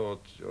złoto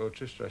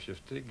oczyszcza się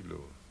w tyglu.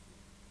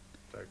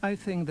 I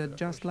think that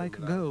just like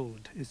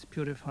gold is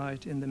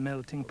purified in the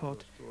melting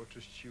pot,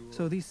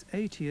 so these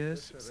 8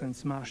 years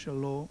since martial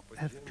law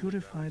have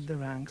purified the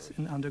ranks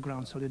in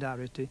underground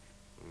solidarity,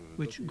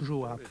 which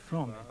grew up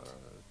from it.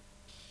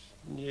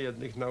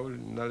 Niejednych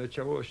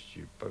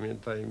naleciałości.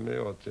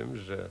 Pamiętajmy o tym,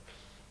 że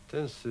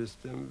ten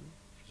system...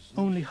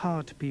 Only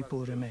hard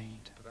people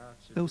remained,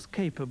 those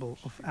capable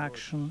of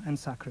action and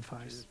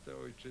sacrifice.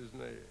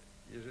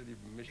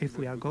 If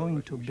we are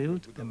going to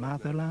build the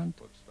motherland,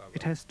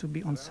 it has to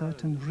be on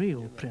certain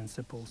real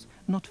principles,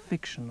 not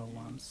fictional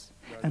ones,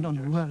 and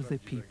on worthy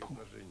people.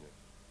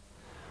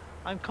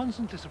 I'm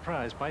constantly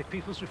surprised by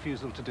people's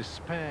refusal to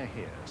despair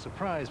here.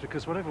 Surprised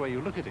because whatever way you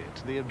look at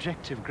it, the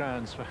objective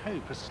grounds for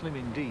hope are slim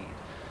indeed.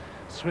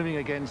 Swimming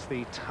against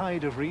the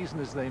tide of reason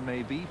as they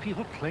may be,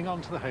 people cling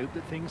on to the hope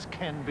that things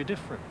can be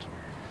different.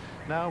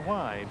 Now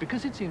why?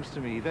 Because it seems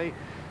to me they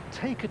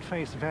take at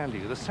face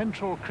value the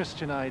central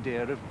Christian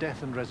idea of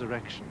death and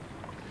resurrection.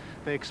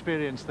 They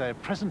experience their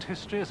present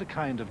history as a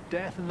kind of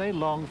death, and they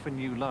long for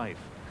new life,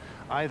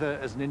 either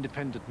as an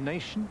independent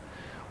nation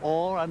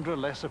or under a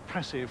less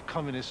oppressive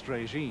communist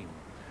regime.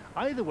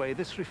 Either way,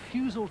 this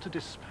refusal to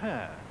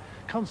despair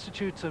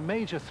constitutes a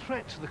major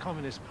threat to the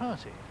Communist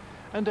Party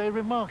and a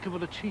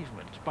remarkable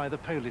achievement by the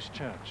Polish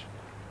Church.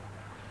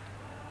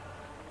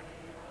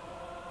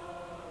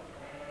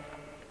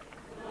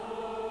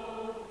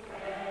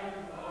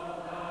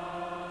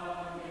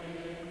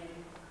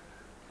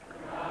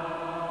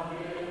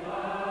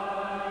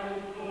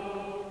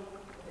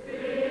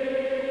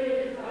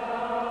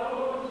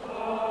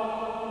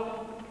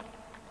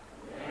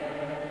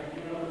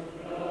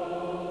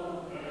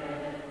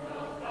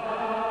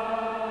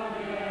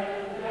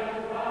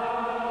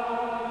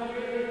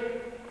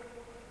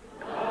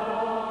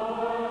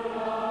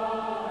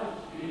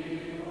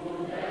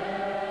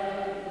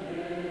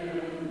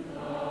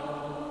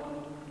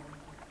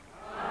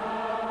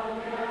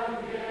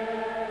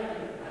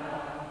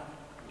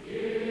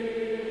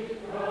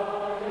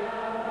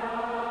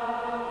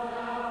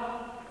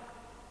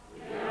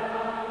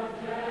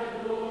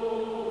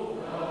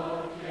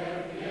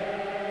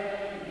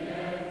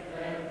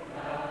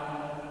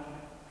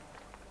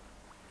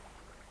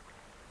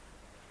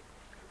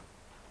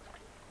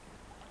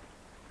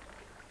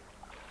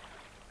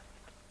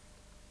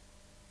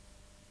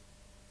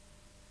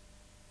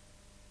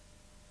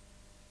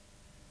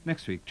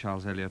 Next week,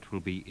 Charles Eliot will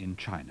be in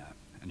China,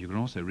 and you can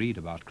also read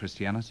about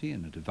Christianity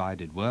in a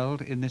divided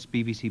world in this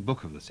BBC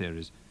book of the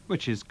series,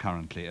 which is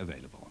currently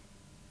available.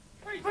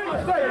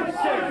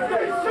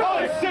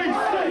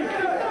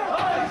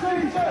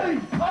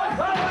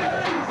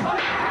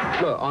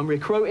 Look, I'm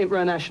recruiting for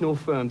a national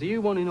firm. Do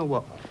you want in or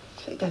what?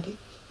 Say, Daddy.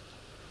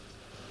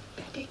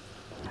 Daddy.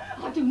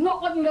 I do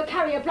not want you to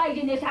carry a blade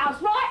in this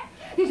house, right?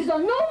 This is a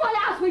normal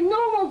house with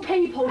normal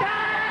people.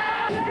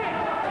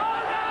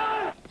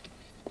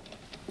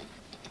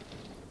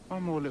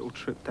 One more little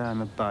trip down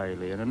the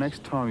Bailey, and the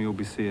next time you'll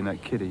be seeing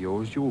that kid of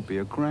yours, you'll be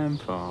a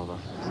grandfather.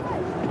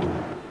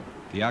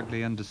 The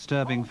ugly and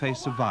disturbing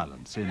face of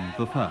violence in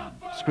The Firm.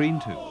 Screen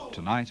 2,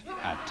 tonight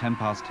at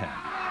 10:10.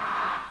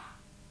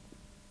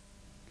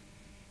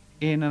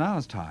 In an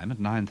hour's time, at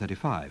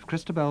 9:35,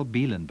 Christabel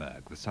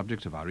Bielenberg, the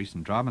subject of our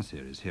recent drama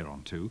series here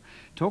on 2,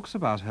 talks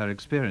about her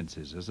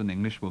experiences as an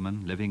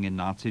Englishwoman living in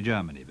Nazi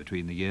Germany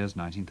between the years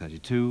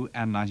 1932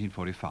 and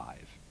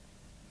 1945.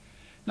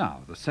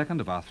 Now, the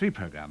second of our 3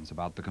 programmes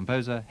about the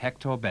composer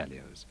Hector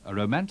Berlioz, A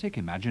Romantic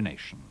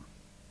Imagination.